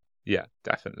extreme. Yeah,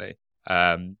 definitely.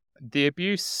 The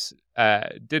abuse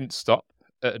didn't stop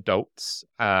at adults.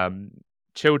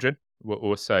 Children were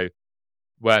also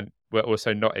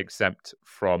not exempt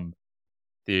from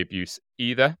the abuse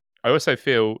either. I also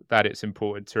feel that it's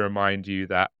important to remind you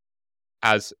that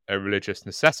as a religious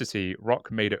necessity,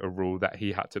 Roch made it a rule that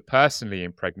he had to personally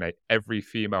impregnate every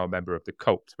female member of the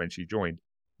cult when she joined.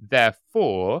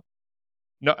 Therefore,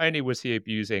 not only was he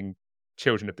abusing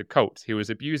children of the cult, he was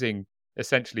abusing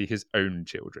essentially his own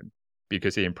children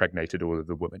because he impregnated all of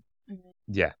the women. Mm-hmm.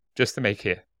 Yeah, just to make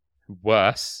it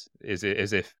worse, as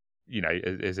if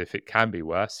it can be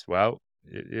worse. Well,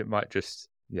 it might just,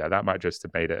 that might just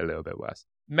have made it a little bit worse.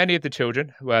 Many of the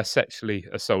children were sexually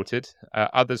assaulted.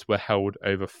 Others were held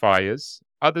over fires.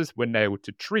 Others were nailed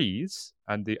to trees,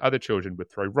 and the other children would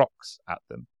throw rocks at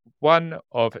them. One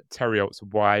of Thériault's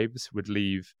wives would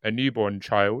leave a newborn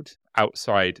child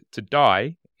outside to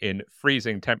die in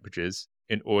freezing temperatures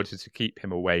in order to keep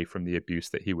him away from the abuse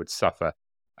that he would suffer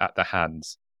at the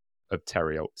hands of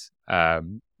Thériault,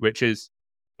 which is,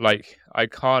 like, I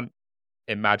can't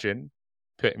imagine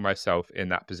putting myself in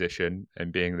that position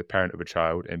and being the parent of a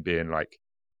child and being like,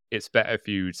 it's better for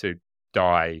you to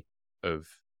die of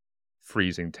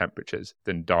freezing temperatures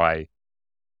than die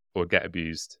or get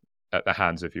abused at the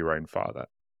hands of your own father.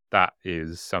 That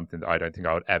is something that I don't think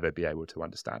I would ever be able to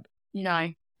understand. No,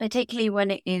 particularly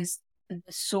when it is the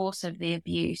source of the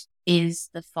abuse is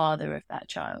the father of that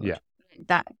child. Yeah.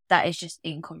 That is just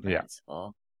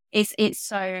incomprehensible. Yeah. It's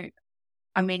so,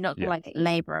 I mean, not to like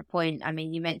labour a point. I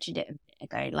mean, you mentioned it a minute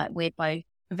ago, like, we're both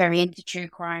very into true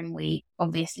crime. We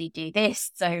obviously do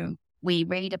this, so we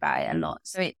read about it a lot.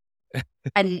 So it,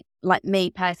 and like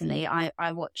me personally,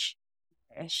 I watch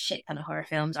a shit ton of horror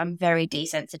films. I'm very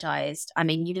desensitized. I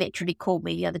mean, you literally called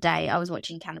me the other day. I was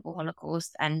watching Cannibal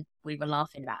Holocaust and we were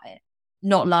laughing about it.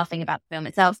 Not laughing about the film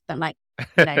itself, but like,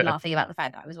 you know, laughing about the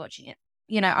fact that I was watching it.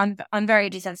 You know, I'm very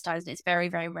desensitized. It's very,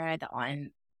 very rare that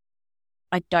I'm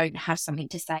I don't have something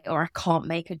to say or I can't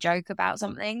make a joke about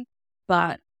something.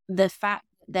 But the fact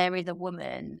that there is a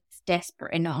woman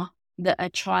desperate enough that a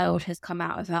child has come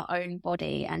out of her own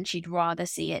body and she'd rather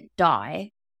see it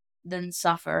die than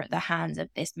suffer at the hands of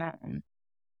this man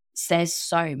says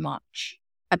so much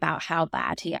about how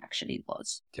bad he actually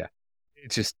was. Yeah.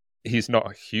 It's just, he's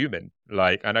not human.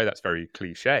 Like, I know that's very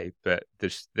cliche, but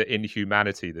the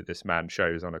inhumanity that this man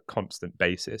shows on a constant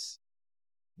basis,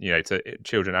 you know, to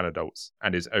children and adults,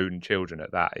 and his own children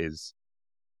at that, is,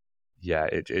 yeah,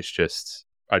 it's just,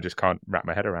 I just can't wrap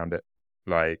my head around it.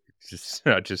 Like,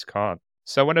 I just can't.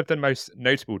 So one of the most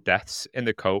notable deaths in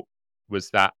the cult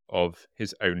was that of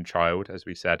his own child. As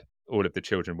we said, all of the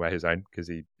children were his own because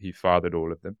he fathered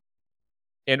all of them.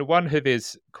 In one of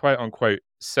his quote-unquote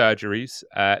surgeries,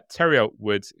 Thériault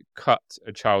would cut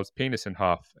a child's penis in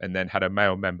half and then had a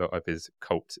male member of his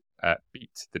cult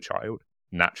beat the child.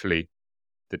 Naturally,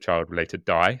 the child would later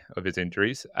die of his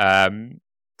injuries.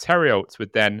 Thériault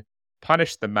would then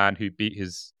punish the man who beat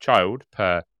his child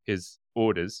per his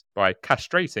orders by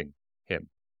castrating him.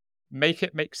 Make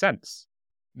it make sense.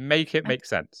 Make it make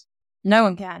sense. No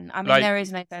one can. I mean, Like, there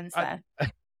is no sense there.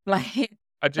 Like,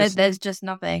 I just, there's just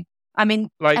nothing. I mean,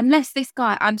 like, unless this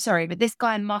guy, I'm sorry, but this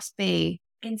guy must be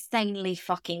insanely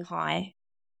fucking high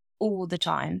all the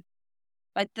time.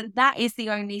 Like, that is the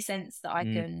only sense that I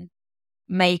can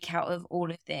make out of all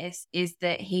of this, is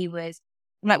that he was,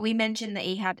 like, we mentioned that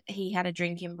he had a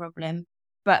drinking problem,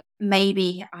 but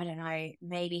maybe, I don't know,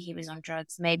 maybe he was on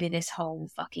drugs. Maybe this whole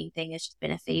fucking thing has just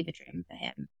been a fever dream for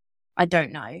him. I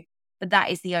don't know. But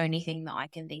that is the only thing that I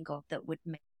can think of that would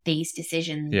make these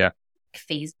decisions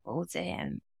feasible to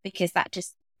him. Because I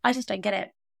just don't get it.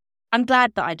 I'm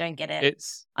glad that I don't get it.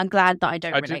 I'm glad that I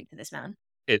don't relate to this man.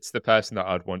 It's the person that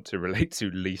I'd want to relate to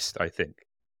least, I think.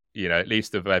 You know, at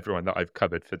least of everyone that I've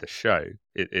covered for the show,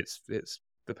 it's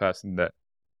the person that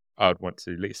I'd want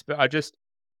to least. But I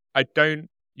don't.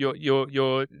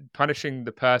 You're punishing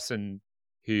the person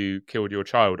who killed your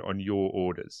child on your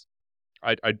orders.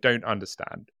 I don't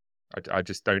understand. I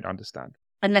just don't understand.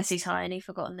 Unless he's high and he's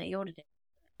forgotten that he ordered it.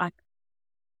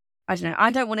 I don't know.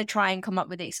 I don't want to try and come up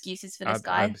with excuses for this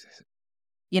guy.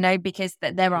 You know, because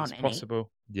there aren't any. It's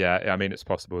possible. Yeah, I mean, it's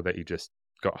possible that he just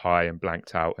got high and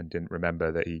blanked out and didn't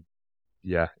remember that he...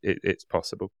 Yeah, it's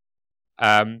possible.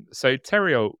 So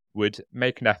Thériault would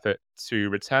make an effort to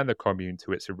return the commune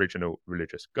to its original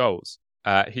religious goals.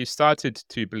 He started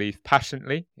to believe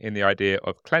passionately in the idea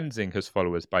of cleansing his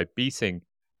followers by beating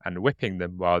and whipping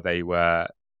them while they were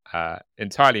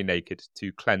entirely naked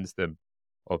to cleanse them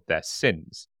of their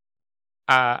sins.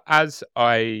 As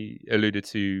I alluded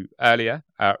to earlier,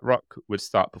 Roch would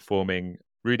start performing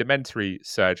rudimentary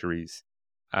surgeries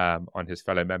on his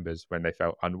fellow members when they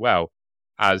felt unwell,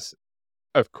 as,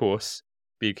 of course,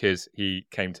 because he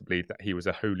came to believe that he was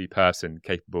a holy person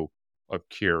capable of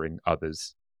curing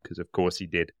others, because of course he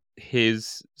did.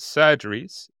 His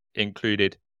surgeries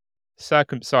included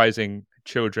circumcising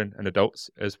children and adults,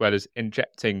 as well as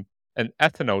injecting an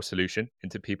ethanol solution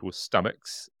into people's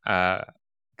stomachs.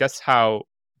 Guess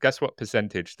what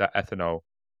percentage that ethanol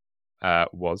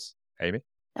was, Amy?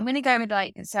 I'm going to go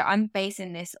with so I'm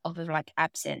basing this off of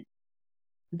absinthe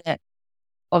that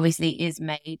obviously is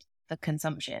made for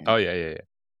consumption. Oh, yeah.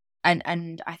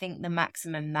 And I think the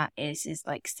maximum that is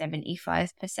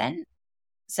 75%.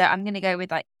 So I'm going to go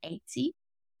with 80%.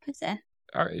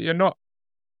 You're not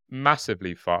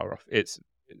massively far off. It's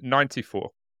 94%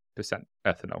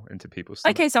 ethanol into people's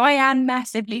stomachs. Okay, so I am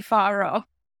massively far off.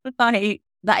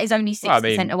 That is only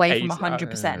 6% away from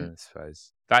 100%. I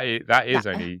suppose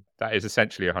that is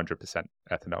essentially 100%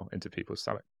 ethanol into people's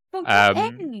stomach. Well,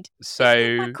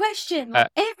 so my question,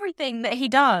 everything that he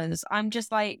does, I'm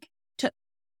just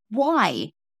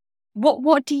why?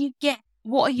 What do you get?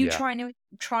 What are you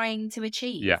trying to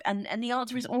achieve? Yeah. And the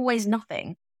answer is always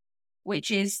nothing, which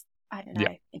is, I don't know.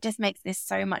 Yeah. It just makes this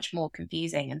so much more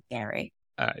confusing and scary.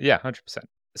 100%.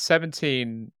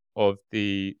 17 of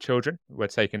the children were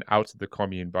taken out of the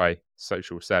commune by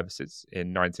social services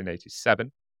in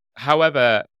 1987.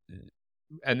 However,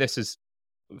 and this is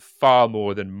far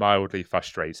more than mildly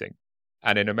frustrating,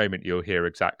 and in a moment you'll hear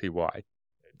exactly why,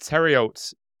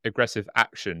 Thériault's aggressive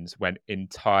actions went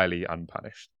entirely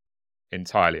unpunished.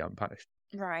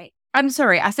 Right. I'm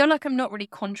sorry. I feel like I'm not really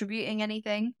contributing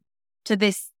anything to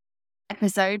this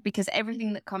episode because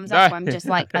everything that comes up, I'm just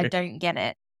I don't get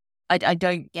it. I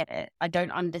don't get it. I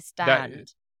don't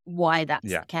understand why that's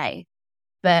the case.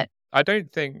 But I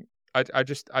don't think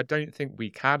we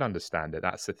can understand it.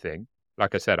 That's the thing.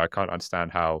 Like I said, I can't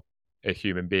understand how a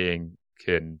human being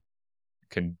can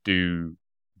do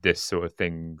this sort of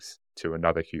things to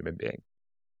another human being.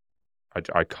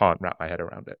 I can't wrap my head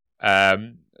around it.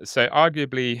 So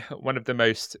arguably one of the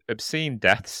most obscene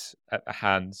deaths at the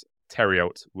hands of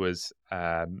Thériault was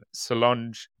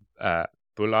Solange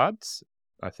Bullard's,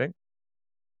 I think.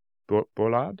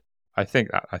 Bullard? I think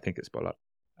it's Bullard.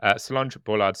 Solange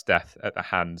Bullard's death at the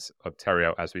hands of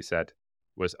Thériault, as we said,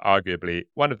 was arguably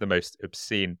one of the most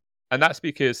obscene. And that's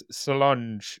because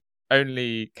Solange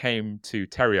only came to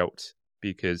Thériault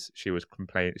because she was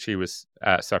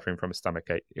suffering from a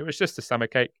stomachache. It was just a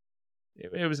stomachache.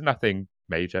 It was nothing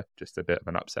major, just a bit of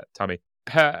an upset tummy.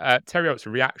 Her Thériault's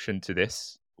reaction to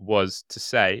this was to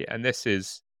say, and this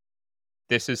is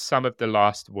some of the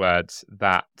last words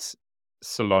that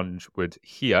Solange would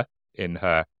hear in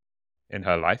her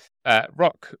life.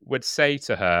 Roch would say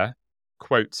to her,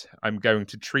 quote, "I'm going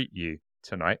to treat you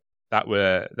tonight." That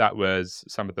was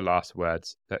some of the last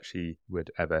words that she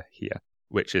would ever hear,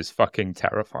 which is fucking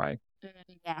terrifying.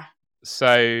 Yeah.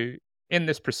 So in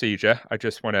this procedure, I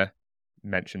just want to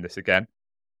mention this again.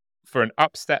 For an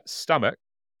upset stomach,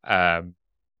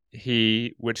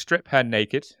 he would strip her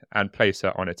naked and place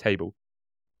her on a table.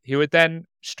 He would then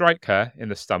strike her in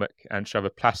the stomach and shove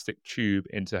a plastic tube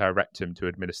into her rectum to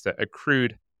administer a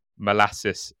crude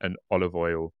molasses and olive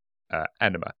oil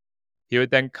enema. He would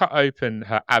then cut open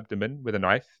her abdomen with a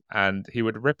knife, and he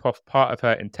would rip off part of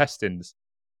her intestines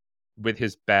with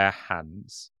his bare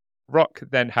hands. Roch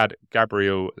then had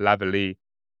Gabrielle Lavallee,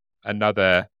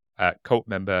 another cult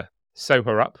member, sew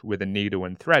her up with a needle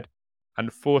and thread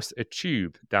and force a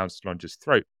tube down Solange's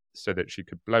throat so that she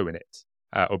could blow in it,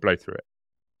 or blow through it.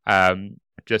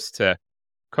 Just to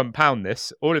compound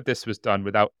this, all of this was done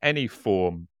without any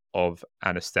form of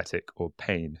anesthetic or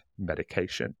pain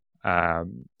medication.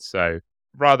 So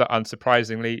rather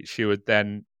unsurprisingly, she would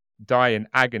then die in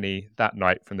agony that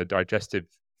night from the digestive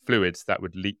fluids that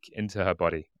would leak into her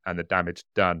body and the damage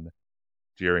done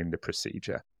during the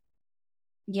procedure.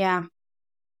 Yeah.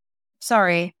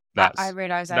 Sorry. I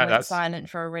realised I went silent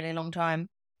for a really long time.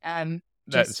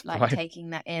 Just like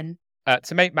taking that in.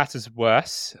 To make matters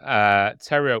worse,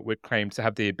 Thériault would claim to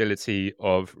have the ability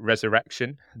of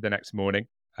resurrection the next morning.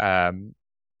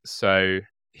 So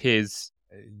his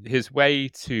way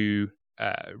to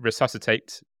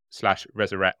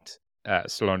resuscitate/resurrect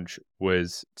Solange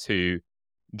was to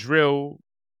drill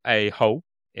a hole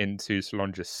into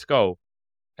Solange's skull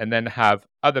and then have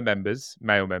other members,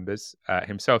 male members,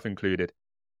 himself included,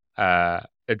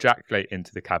 ejaculate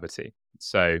into the cavity.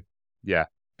 So, yeah,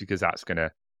 because that's going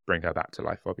to bring her back to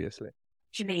life, obviously.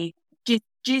 Actually,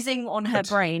 jizzing on her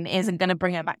brain isn't going to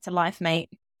bring her back to life, mate.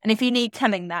 And if you need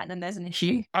telling that, then there's an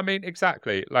issue. I mean,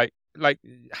 exactly. Like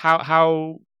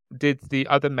how did the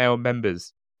other male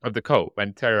members of the cult,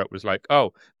 when Thériault was like,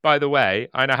 "Oh, by the way,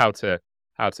 I know how to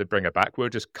bring her back. We'll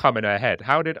just come in her head."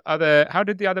 How did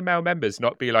the other male members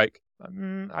not be like? I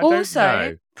don't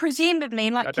know.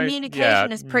 Presumably,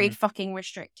 communication is pretty fucking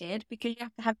restricted because you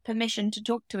have to have permission to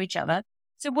talk to each other.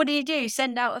 So what do?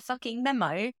 Send out a fucking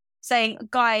memo saying,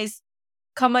 "Guys,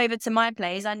 come over to my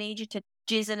place. I need you to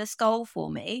jizz in a skull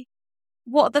for me."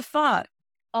 What the fuck?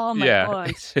 Oh my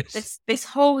god! This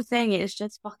whole thing is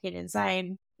just fucking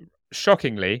insane.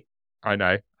 Shockingly, I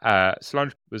know,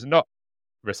 Solange was not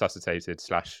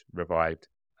resuscitated/revived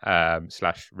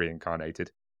 /reincarnated,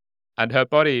 and her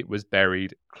body was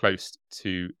buried close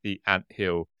to the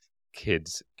Anthill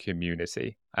kids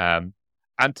community. And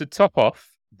to top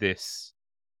off this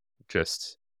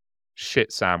just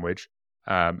shit sandwich,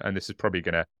 and this is probably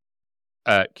going to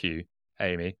irk you,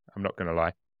 Amy, I'm not going to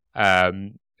lie.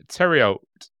 Thériault,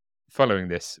 following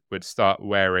this, would start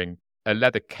wearing a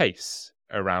leather case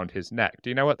around his neck. Do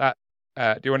you know what that?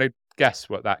 Do you want to guess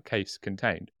what that case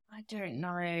contained? I don't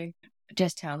know.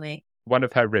 Just tell me. One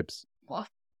of her ribs. What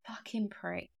a fucking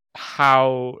prick!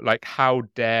 How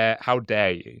dare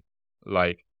you?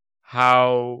 Like,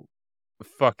 how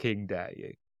fucking dare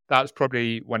you? That's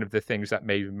probably one of the things that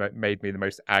made me the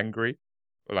most angry.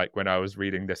 Like when I was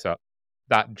reading this up,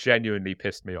 that genuinely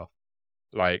pissed me off.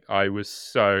 Like I was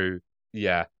so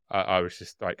I was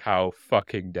just like, how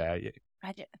fucking dare you?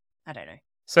 I don't know.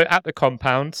 So at the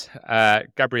compound,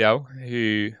 Gabrielle,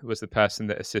 who was the person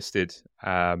that assisted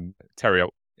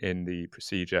Thériault in the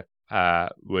procedure,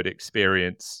 would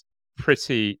experience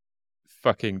pretty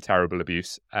fucking terrible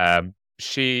abuse.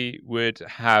 She would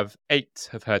have 8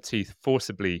 of her teeth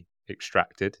forcibly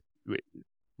extracted,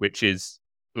 which is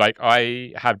like,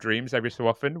 I have dreams every so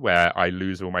often where I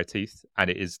lose all my teeth, and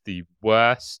it is the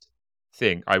worst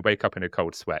thing. I wake up in a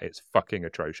cold sweat. It's fucking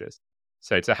atrocious.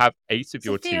 So to have 8 of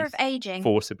your teeth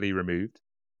forcibly removed.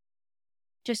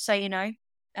 Just so you know,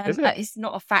 it's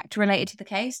not a fact related to the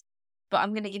case, but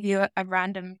I'm going to give you a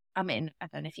random, I mean, I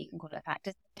don't know if you can call it a fact,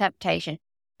 it's interpretation.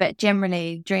 But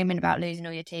generally, dreaming about losing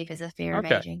all your teeth is a fear of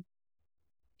Okay. aging.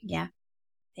 Yeah.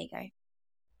 There you go.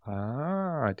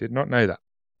 Ah, I did not know that.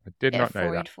 I did Bit not of know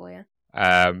Freud that. for you.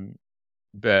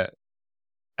 But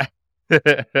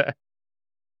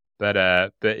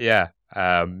but yeah.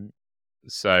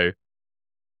 So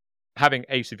having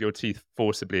 8 of your teeth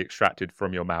forcibly extracted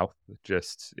from your mouth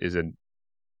just isn't.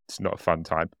 It's not a fun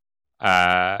time.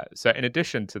 So in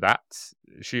addition to that,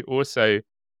 she also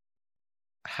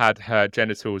had her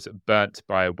genitals burnt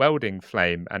by a welding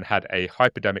flame and had a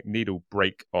hypodermic needle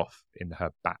break off in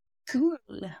her back. Cool.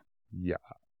 Yeah.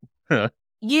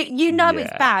 You know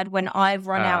it's Yeah. bad when I've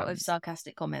run out of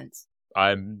sarcastic comments.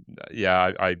 I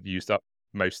used up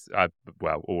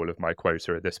all of my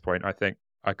quota at this point. I think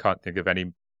I can't think of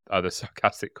any other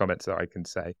sarcastic comments that I can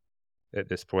say at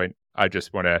this point. I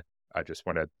just want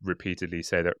to repeatedly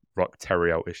say that Roch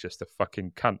Thériault is just a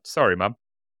fucking cunt. Sorry, Mum.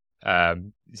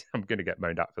 I'm going to get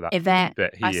moaned at for that. Yvette,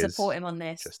 but he I is support him on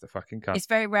this. Just a fucking cunt. It's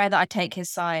very rare that I take his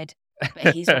side,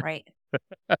 but he's right.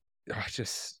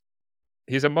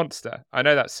 He's a monster. I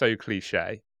know that's so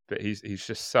cliche, but he's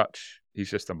just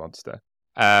a monster.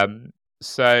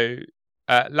 So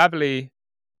Laverly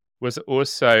was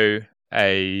also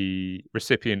a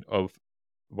recipient of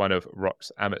one of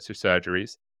Roch's amateur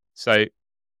surgeries. So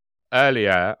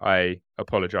earlier, I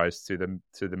apologized to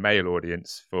the male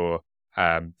audience for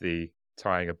the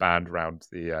tying a band around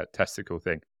the testicle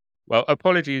thing. Well,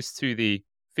 apologies to the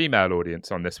female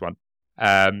audience on this one.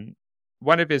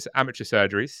 One of his amateur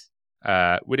surgeries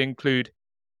would include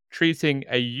treating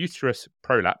a uterus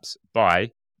prolapse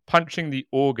by punching the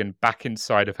organ back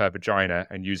inside of her vagina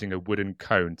and using a wooden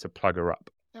cone to plug her up.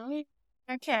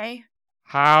 Okay.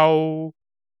 How?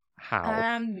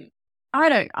 I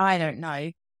don't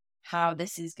know how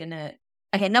this is gonna.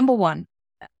 Okay, number one,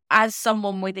 as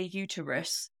someone with a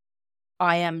uterus,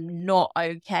 I am not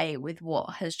okay with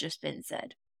what has just been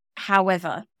said.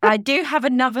 However, I do have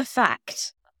another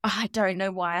fact. I don't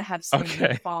know why I have so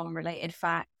many farm-related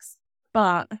facts,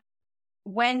 but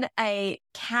when a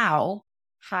cow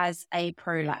has a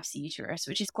prolapse uterus,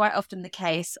 which is quite often the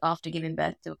case after giving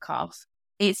birth to a calf,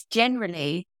 it's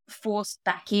generally forced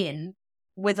back in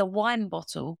with a wine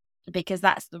bottle because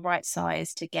that's the right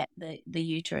size to get the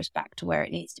uterus back to where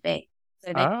it needs to be. So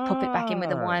they pop it back in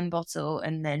with a wine bottle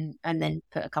and then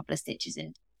put a couple of stitches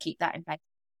in to keep that in place.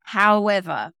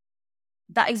 However,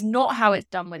 that is not how it's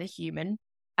done with a human,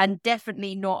 and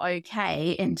definitely not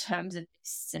okay in terms of this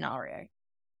scenario.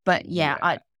 But yeah.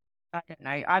 I don't know.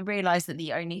 I realised that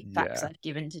the only facts I've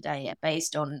given today are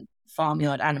based on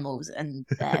farmyard animals and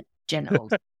their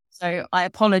genitals. So I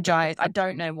apologise. I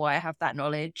don't know why I have that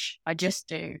knowledge. I just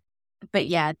do. But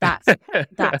yeah,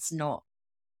 that's not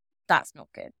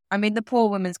good. I mean, the poor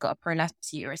woman's got a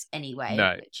prolapse uterus anyway,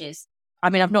 which is, I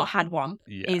mean, I've not had one,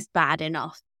 is bad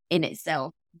enough in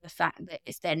itself. The fact that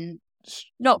it's then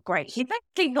not great. He's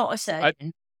actually not a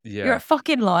surgeon. You're a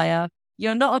fucking liar.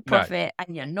 You're not a prophet,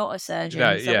 and you're not a surgeon.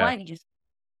 So why don't you just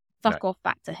fuck off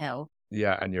back to hell?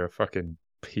 Yeah, and you're a fucking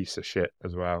piece of shit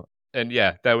as well. And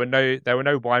yeah, there were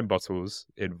no wine bottles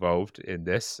involved in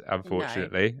this,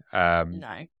 unfortunately.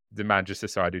 No. The man just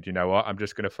decided, you know what, I'm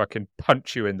just going to fucking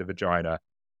punch you in the vagina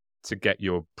to get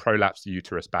your prolapsed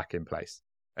uterus back in place.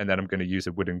 And then I'm going to use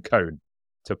a wooden cone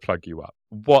to plug you up.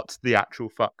 What the actual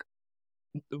fuck?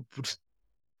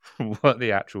 What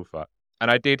the actual fuck? And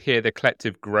I did hear the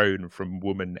collective groan from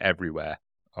women everywhere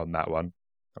on that one.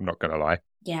 I'm not going to lie.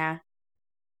 Yeah.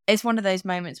 It's one of those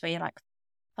moments where you're like,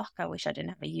 fuck, I wish I didn't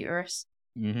have a uterus.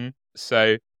 Mm-hmm.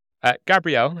 So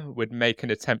Gabrielle would make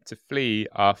an attempt to flee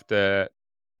after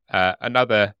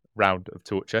another round of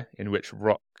torture in which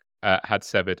Roch had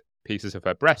severed pieces of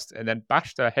her breast and then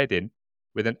bashed her head in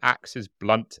with an axe's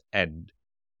blunt end.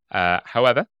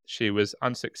 However, she was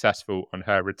unsuccessful on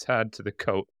her return to the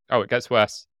cult. Oh, it gets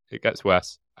worse.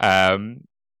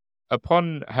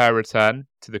 Upon her return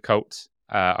to the cult,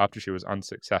 after she was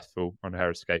unsuccessful on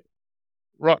her escape,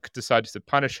 Roch decided to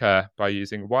punish her by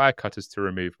using wire cutters to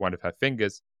remove one of her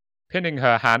fingers, pinning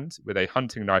her hand with a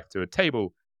hunting knife to a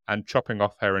table, and chopping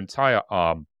off her entire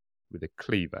arm with a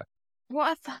cleaver.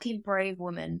 What a fucking brave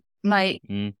woman. Like,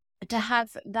 to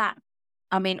have that,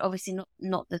 I mean, obviously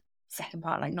not the second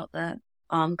part, like not the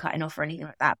arm cutting off or anything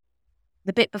like that.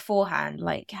 The bit beforehand,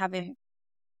 like having,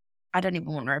 I don't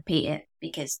even want to repeat it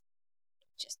because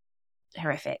it's just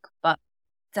horrific, but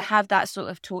to have that sort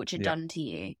of torture done to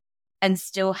you and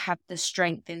still have the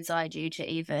strength inside you to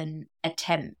even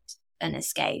attempt an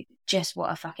escape, just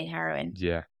what a fucking heroine.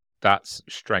 Yeah, that's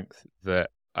strength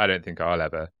that I don't think I'll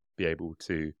ever be able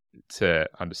to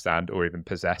understand or even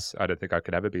possess. I don't think I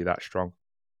could ever be that strong,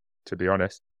 to be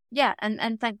honest. Yeah,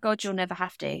 and thank God you'll never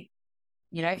have to.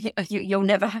 You know, you'll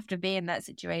never have to be in that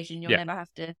situation. You'll Yeah. never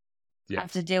have to Yeah.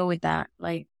 have to deal with that.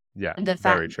 Like, Yeah, the very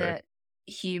fact true. that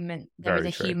there Very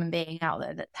was a true. human being out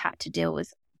there that had to deal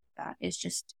with that is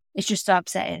just, it's just so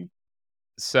upsetting.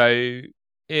 So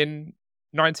in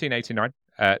 1989,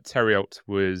 Thériault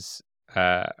was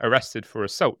arrested for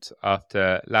assault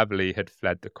after Lavalley had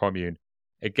fled the commune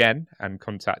again and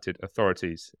contacted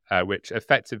authorities, which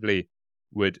effectively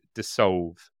would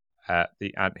dissolve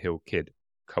the Anthill Kid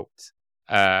cult.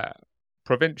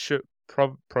 Provincial,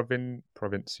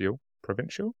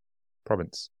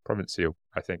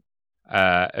 I think.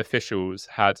 Officials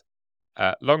had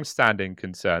long-standing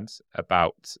concerns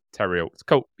about Thériault's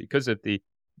cult because of the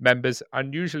members'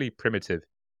 unusually primitive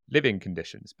living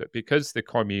conditions. But because the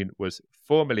commune was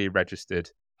formally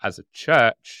registered as a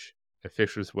church,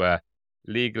 officials were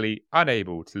legally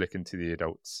unable to look into the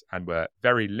adults and were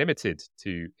very limited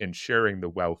to ensuring the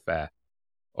welfare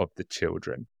of the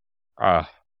children. I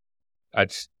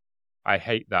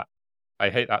hate that. I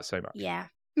hate that so much. Yeah,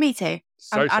 me too.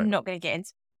 So I'm much. not going to get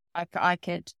into. I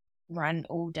could rant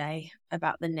all day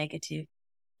about the negative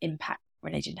impact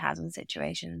religion has on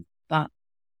situations, but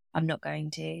I'm not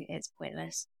going to. It's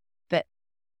pointless. But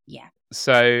yeah.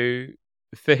 So,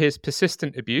 for his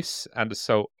persistent abuse and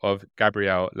assault of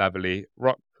Gabrielle Lavalley,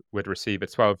 Roch would receive a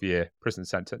 12-year prison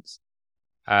sentence.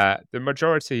 The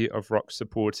majority of Roch's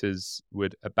supporters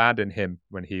would abandon him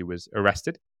when he was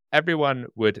arrested. Everyone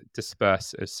would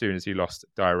disperse as soon as he lost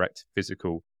direct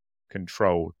physical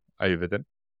control over them.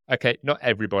 Okay, not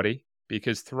everybody,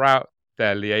 because throughout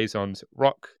their liaisons,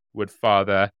 Roch would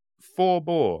father 4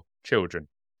 more children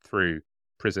through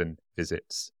prison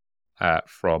visits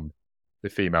from the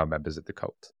female members of the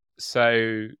cult.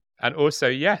 So, and also,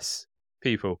 yes,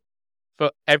 people,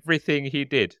 for everything he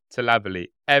did to Lavalley,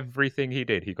 everything he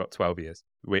did, he got 12 years,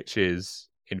 which is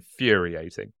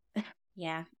infuriating.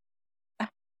 Yeah.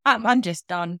 I'm just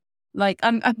done. Like,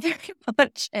 I'm very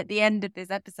much at the end of this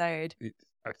episode.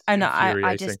 And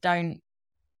I just don't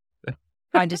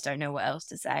know what else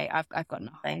to say. I've got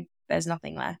nothing. There's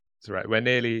nothing there. That's right. We're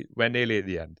nearly at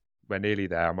the end. We're nearly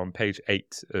there. I'm on page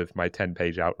 8 of my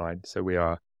 10-page outline, so we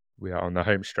are on the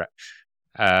home stretch.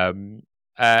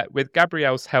 With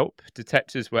Gabrielle's help,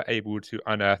 detectives were able to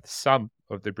unearth some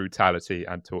of the brutality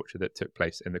and torture that took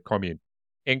place in the commune,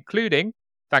 including,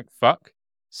 thank fuck,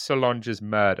 Solange's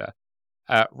murder.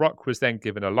 Roch was then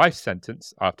given a life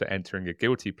sentence after entering a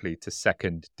guilty plea to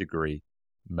second-degree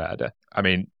murder. I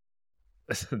mean,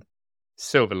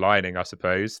 silver lining, I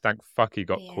suppose. Thank fuck he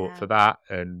got caught for that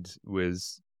and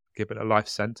was given a life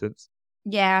sentence.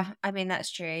 Yeah, I mean,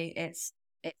 that's true. It's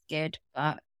good,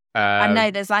 but I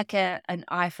know there's like an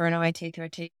eye for an eye, tooth for a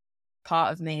tooth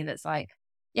part of me that's like,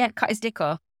 yeah, cut his dick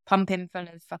off, pump him full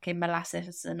of fucking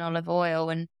molasses and olive oil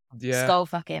and skull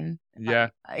fuck him. Yeah.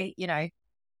 Like, you know,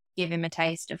 give him a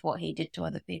taste of what he did to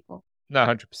other people. No,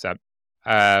 100%.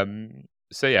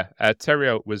 So yeah,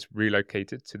 Thériault was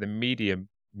relocated to the medium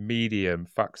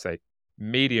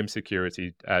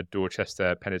security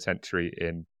Dorchester Penitentiary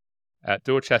in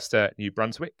Dorchester, New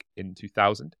Brunswick in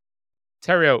 2000.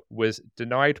 Thériault was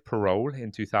denied parole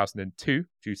in 2002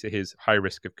 due to his high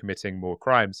risk of committing more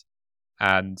crimes,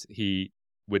 and he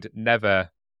would never,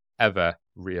 ever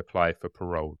reapply for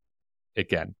parole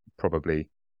again. Probably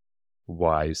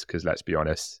wise, because let's be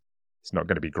honest, it's not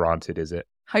going to be granted, is it?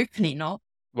 Hopefully not.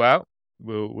 Well,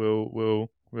 we'll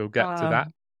get to that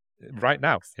right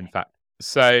now, in fact.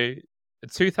 So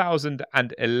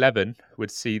 2011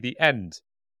 would see the end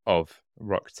of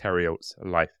Roch Thériault's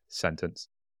life sentence.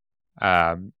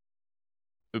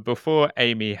 Before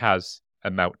Amy has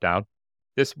a meltdown,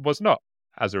 this was not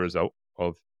as a result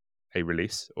of a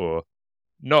release or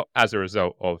not as a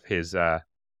result of his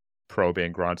parole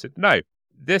being granted. No,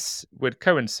 this would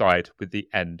coincide with the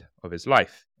end of his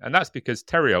life. And that's because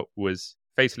Thériault was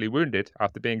fatally wounded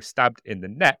after being stabbed in the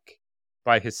neck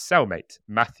by his cellmate,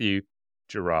 Matthew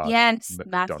Gerard MacDonald.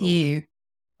 Matthew.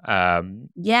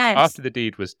 Yes. After the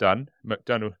deed was done,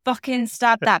 MacDonald fucking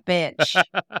stabbed that bitch.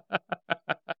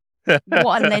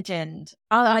 What a legend.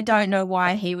 I don't know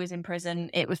why he was in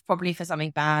prison. It was probably for something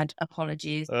bad.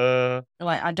 Apologies. I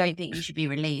don't think you should be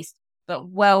released. But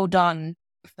well done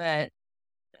for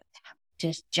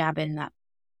just jabbing that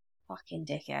fucking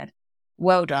dickhead.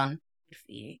 Well done. Good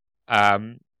for you.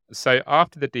 So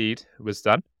after the deed was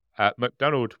done,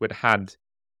 MacDonald would hand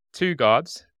 2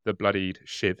 guards the bloodied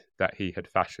shiv that he had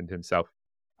fashioned himself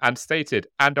and stated,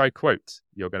 and I quote,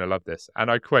 you're going to love this, and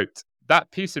I quote,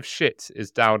 "That piece of shit is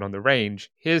down on the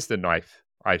range. Here's the knife.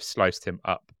 I've sliced him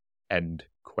up." End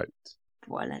quote.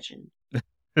 What a legend.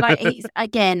 Like,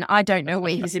 again, I don't know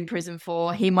what he was in prison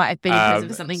for. He might have been in prison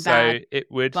for something bad.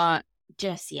 It would, but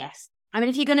just, yes. I mean,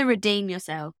 if you're going to redeem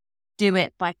yourself, do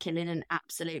it by killing an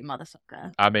absolute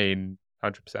motherfucker. I mean,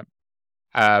 100%.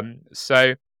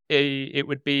 So it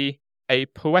would be a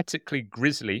poetically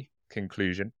grisly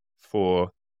conclusion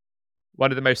for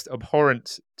one of the most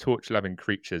abhorrent torch-loving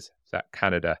creatures that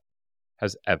Canada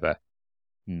has ever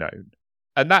known.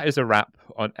 And that is a wrap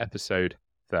on episode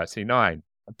 39.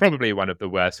 Probably one of the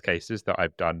worst cases that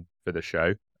I've done for the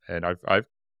show. And I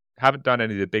haven't done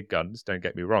any of the big guns, don't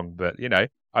get me wrong, but, you know,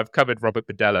 I've covered Robert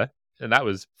Bedella, and that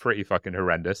was pretty fucking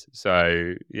horrendous.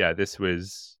 So, yeah, this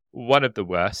was one of the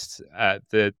worst.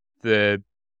 The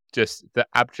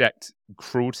abject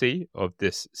cruelty of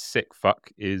this sick fuck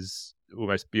is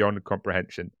almost beyond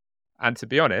comprehension. And to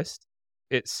be honest,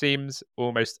 it seems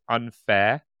almost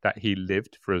unfair that he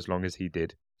lived for as long as he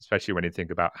did, especially when you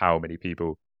think about how many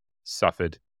people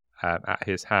suffered at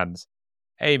his hands.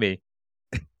 Amy,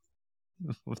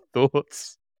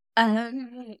 thoughts?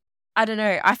 I don't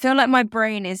know. I feel like my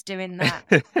brain is doing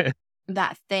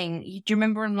that thing. Do you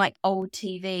remember on like old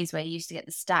TVs where you used to get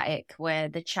the static where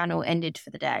the channel ended for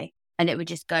the day and it would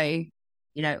just go,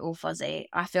 you know, all fuzzy?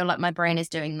 I feel like my brain is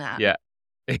doing that. Yeah.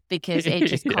 Because it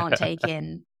just can't take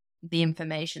in the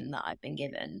information that I've been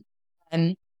given.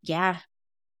 Yeah.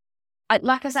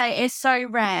 Like I say, it's so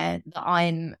rare that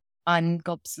I'm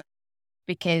gobsmacked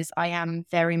because I am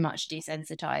very much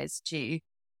desensitized to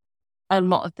a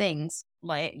lot of things.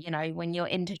 Like, you know, when you're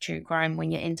into true crime,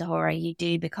 when you're into horror, you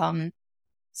do become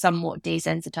somewhat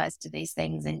desensitized to these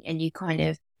things and you kind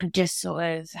of just sort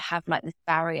of have like this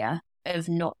barrier of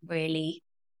not really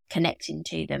connecting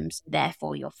to them, so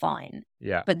therefore you're fine.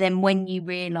 Yeah. But then when you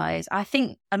realize, I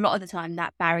think a lot of the time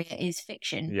that barrier is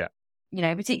fiction. Yeah. You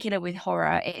know, particularly with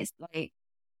horror, it's like,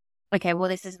 okay, well,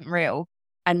 this isn't real,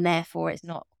 and therefore it's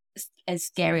not as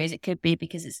scary as it could be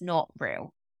because it's not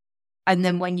real. And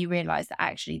then when you realize that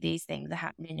actually these things are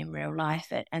happening in real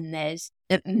life, and there's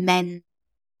that men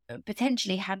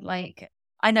potentially had like,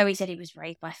 I know he said he was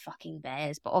raised by fucking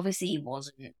bears, but obviously he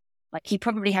wasn't. Like, he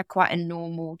probably had quite a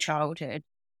normal childhood,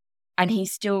 and he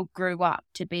still grew up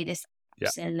to be this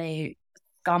absolute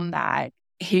scumbag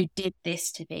who did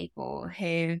this to people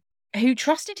who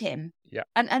trusted him. Yeah.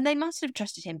 And they must have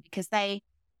trusted him because they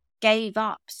gave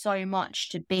up so much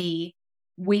to be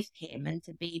with him and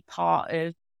to be part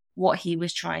of what he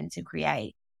was trying to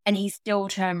create. And he still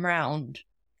turned around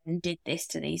and did this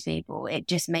to these people. It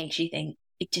just makes you think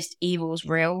evil's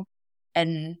real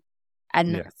and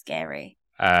that's scary.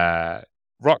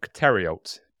 Roch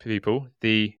Thériault, people,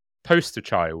 the poster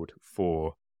child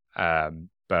for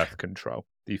birth control,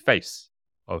 the face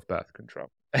of birth control.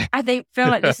 I feel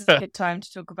like this is a good time to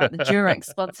talk about the Durex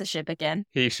sponsorship again.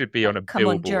 He should be on a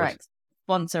billboard. Come on, Durex,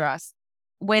 sponsor us.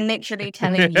 We're literally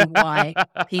telling you why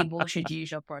people should use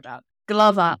your product.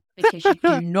 Glove up, because you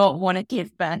do not want to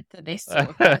give birth to this sort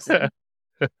of person.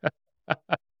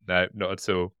 No, not at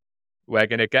all. We're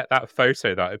going to get that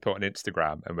photo that I put on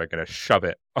Instagram and we're going to shove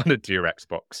it on a Durex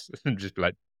box and just be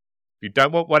like, if you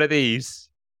don't want one of these,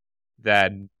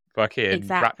 then fucking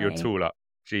wrap your tool up.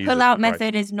 Jesus Pull-out Christ.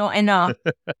 method is not enough.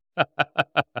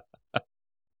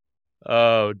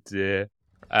 Oh, dear.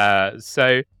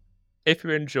 So, if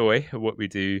you enjoy what we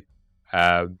do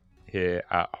here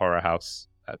at Horror House,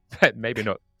 maybe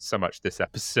not so much this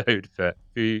episode, but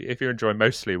if you enjoy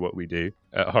mostly what we do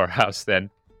at Horror House,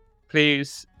 then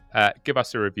please give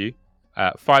us a review.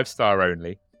 5-star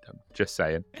only, just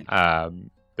saying.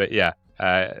 But yeah,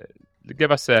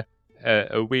 give us a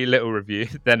wee little review.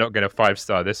 They're not going to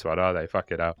 5-star this one, are they?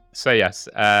 Fuck it out. So yes,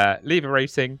 leave a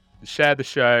rating, share the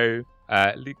show,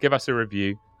 give us a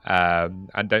review,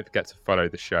 and don't forget to follow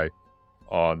the show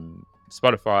on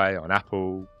Spotify, on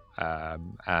Apple,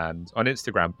 and on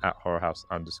Instagram at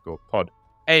horrorhouse_pod.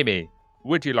 Amy,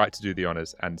 would you like to do the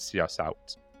honors and see us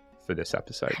out for this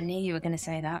episode? I knew you were going to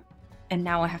say that, and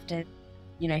now I have to,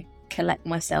 collect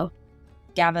myself,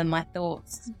 gather my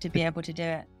thoughts to be able to do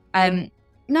it.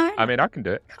 No. I mean, I can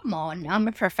do it. Come on, I'm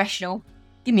a professional.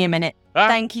 Give me a minute.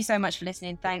 Thank you so much for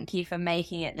listening. Thank you for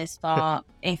making it this far.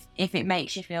 If it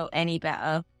makes you feel any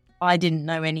better, I didn't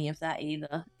know any of that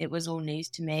either. It was all news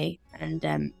to me,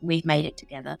 and we've made it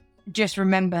together. Just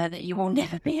remember that you will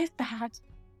never be as bad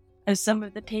as some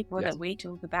of the people that we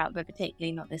talk about, but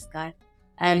particularly not this guy.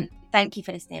 Thank you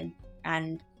for listening,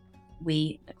 and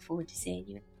we look forward to seeing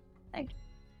you.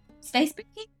 Stay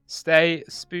spooky. Stay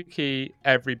spooky,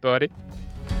 everybody.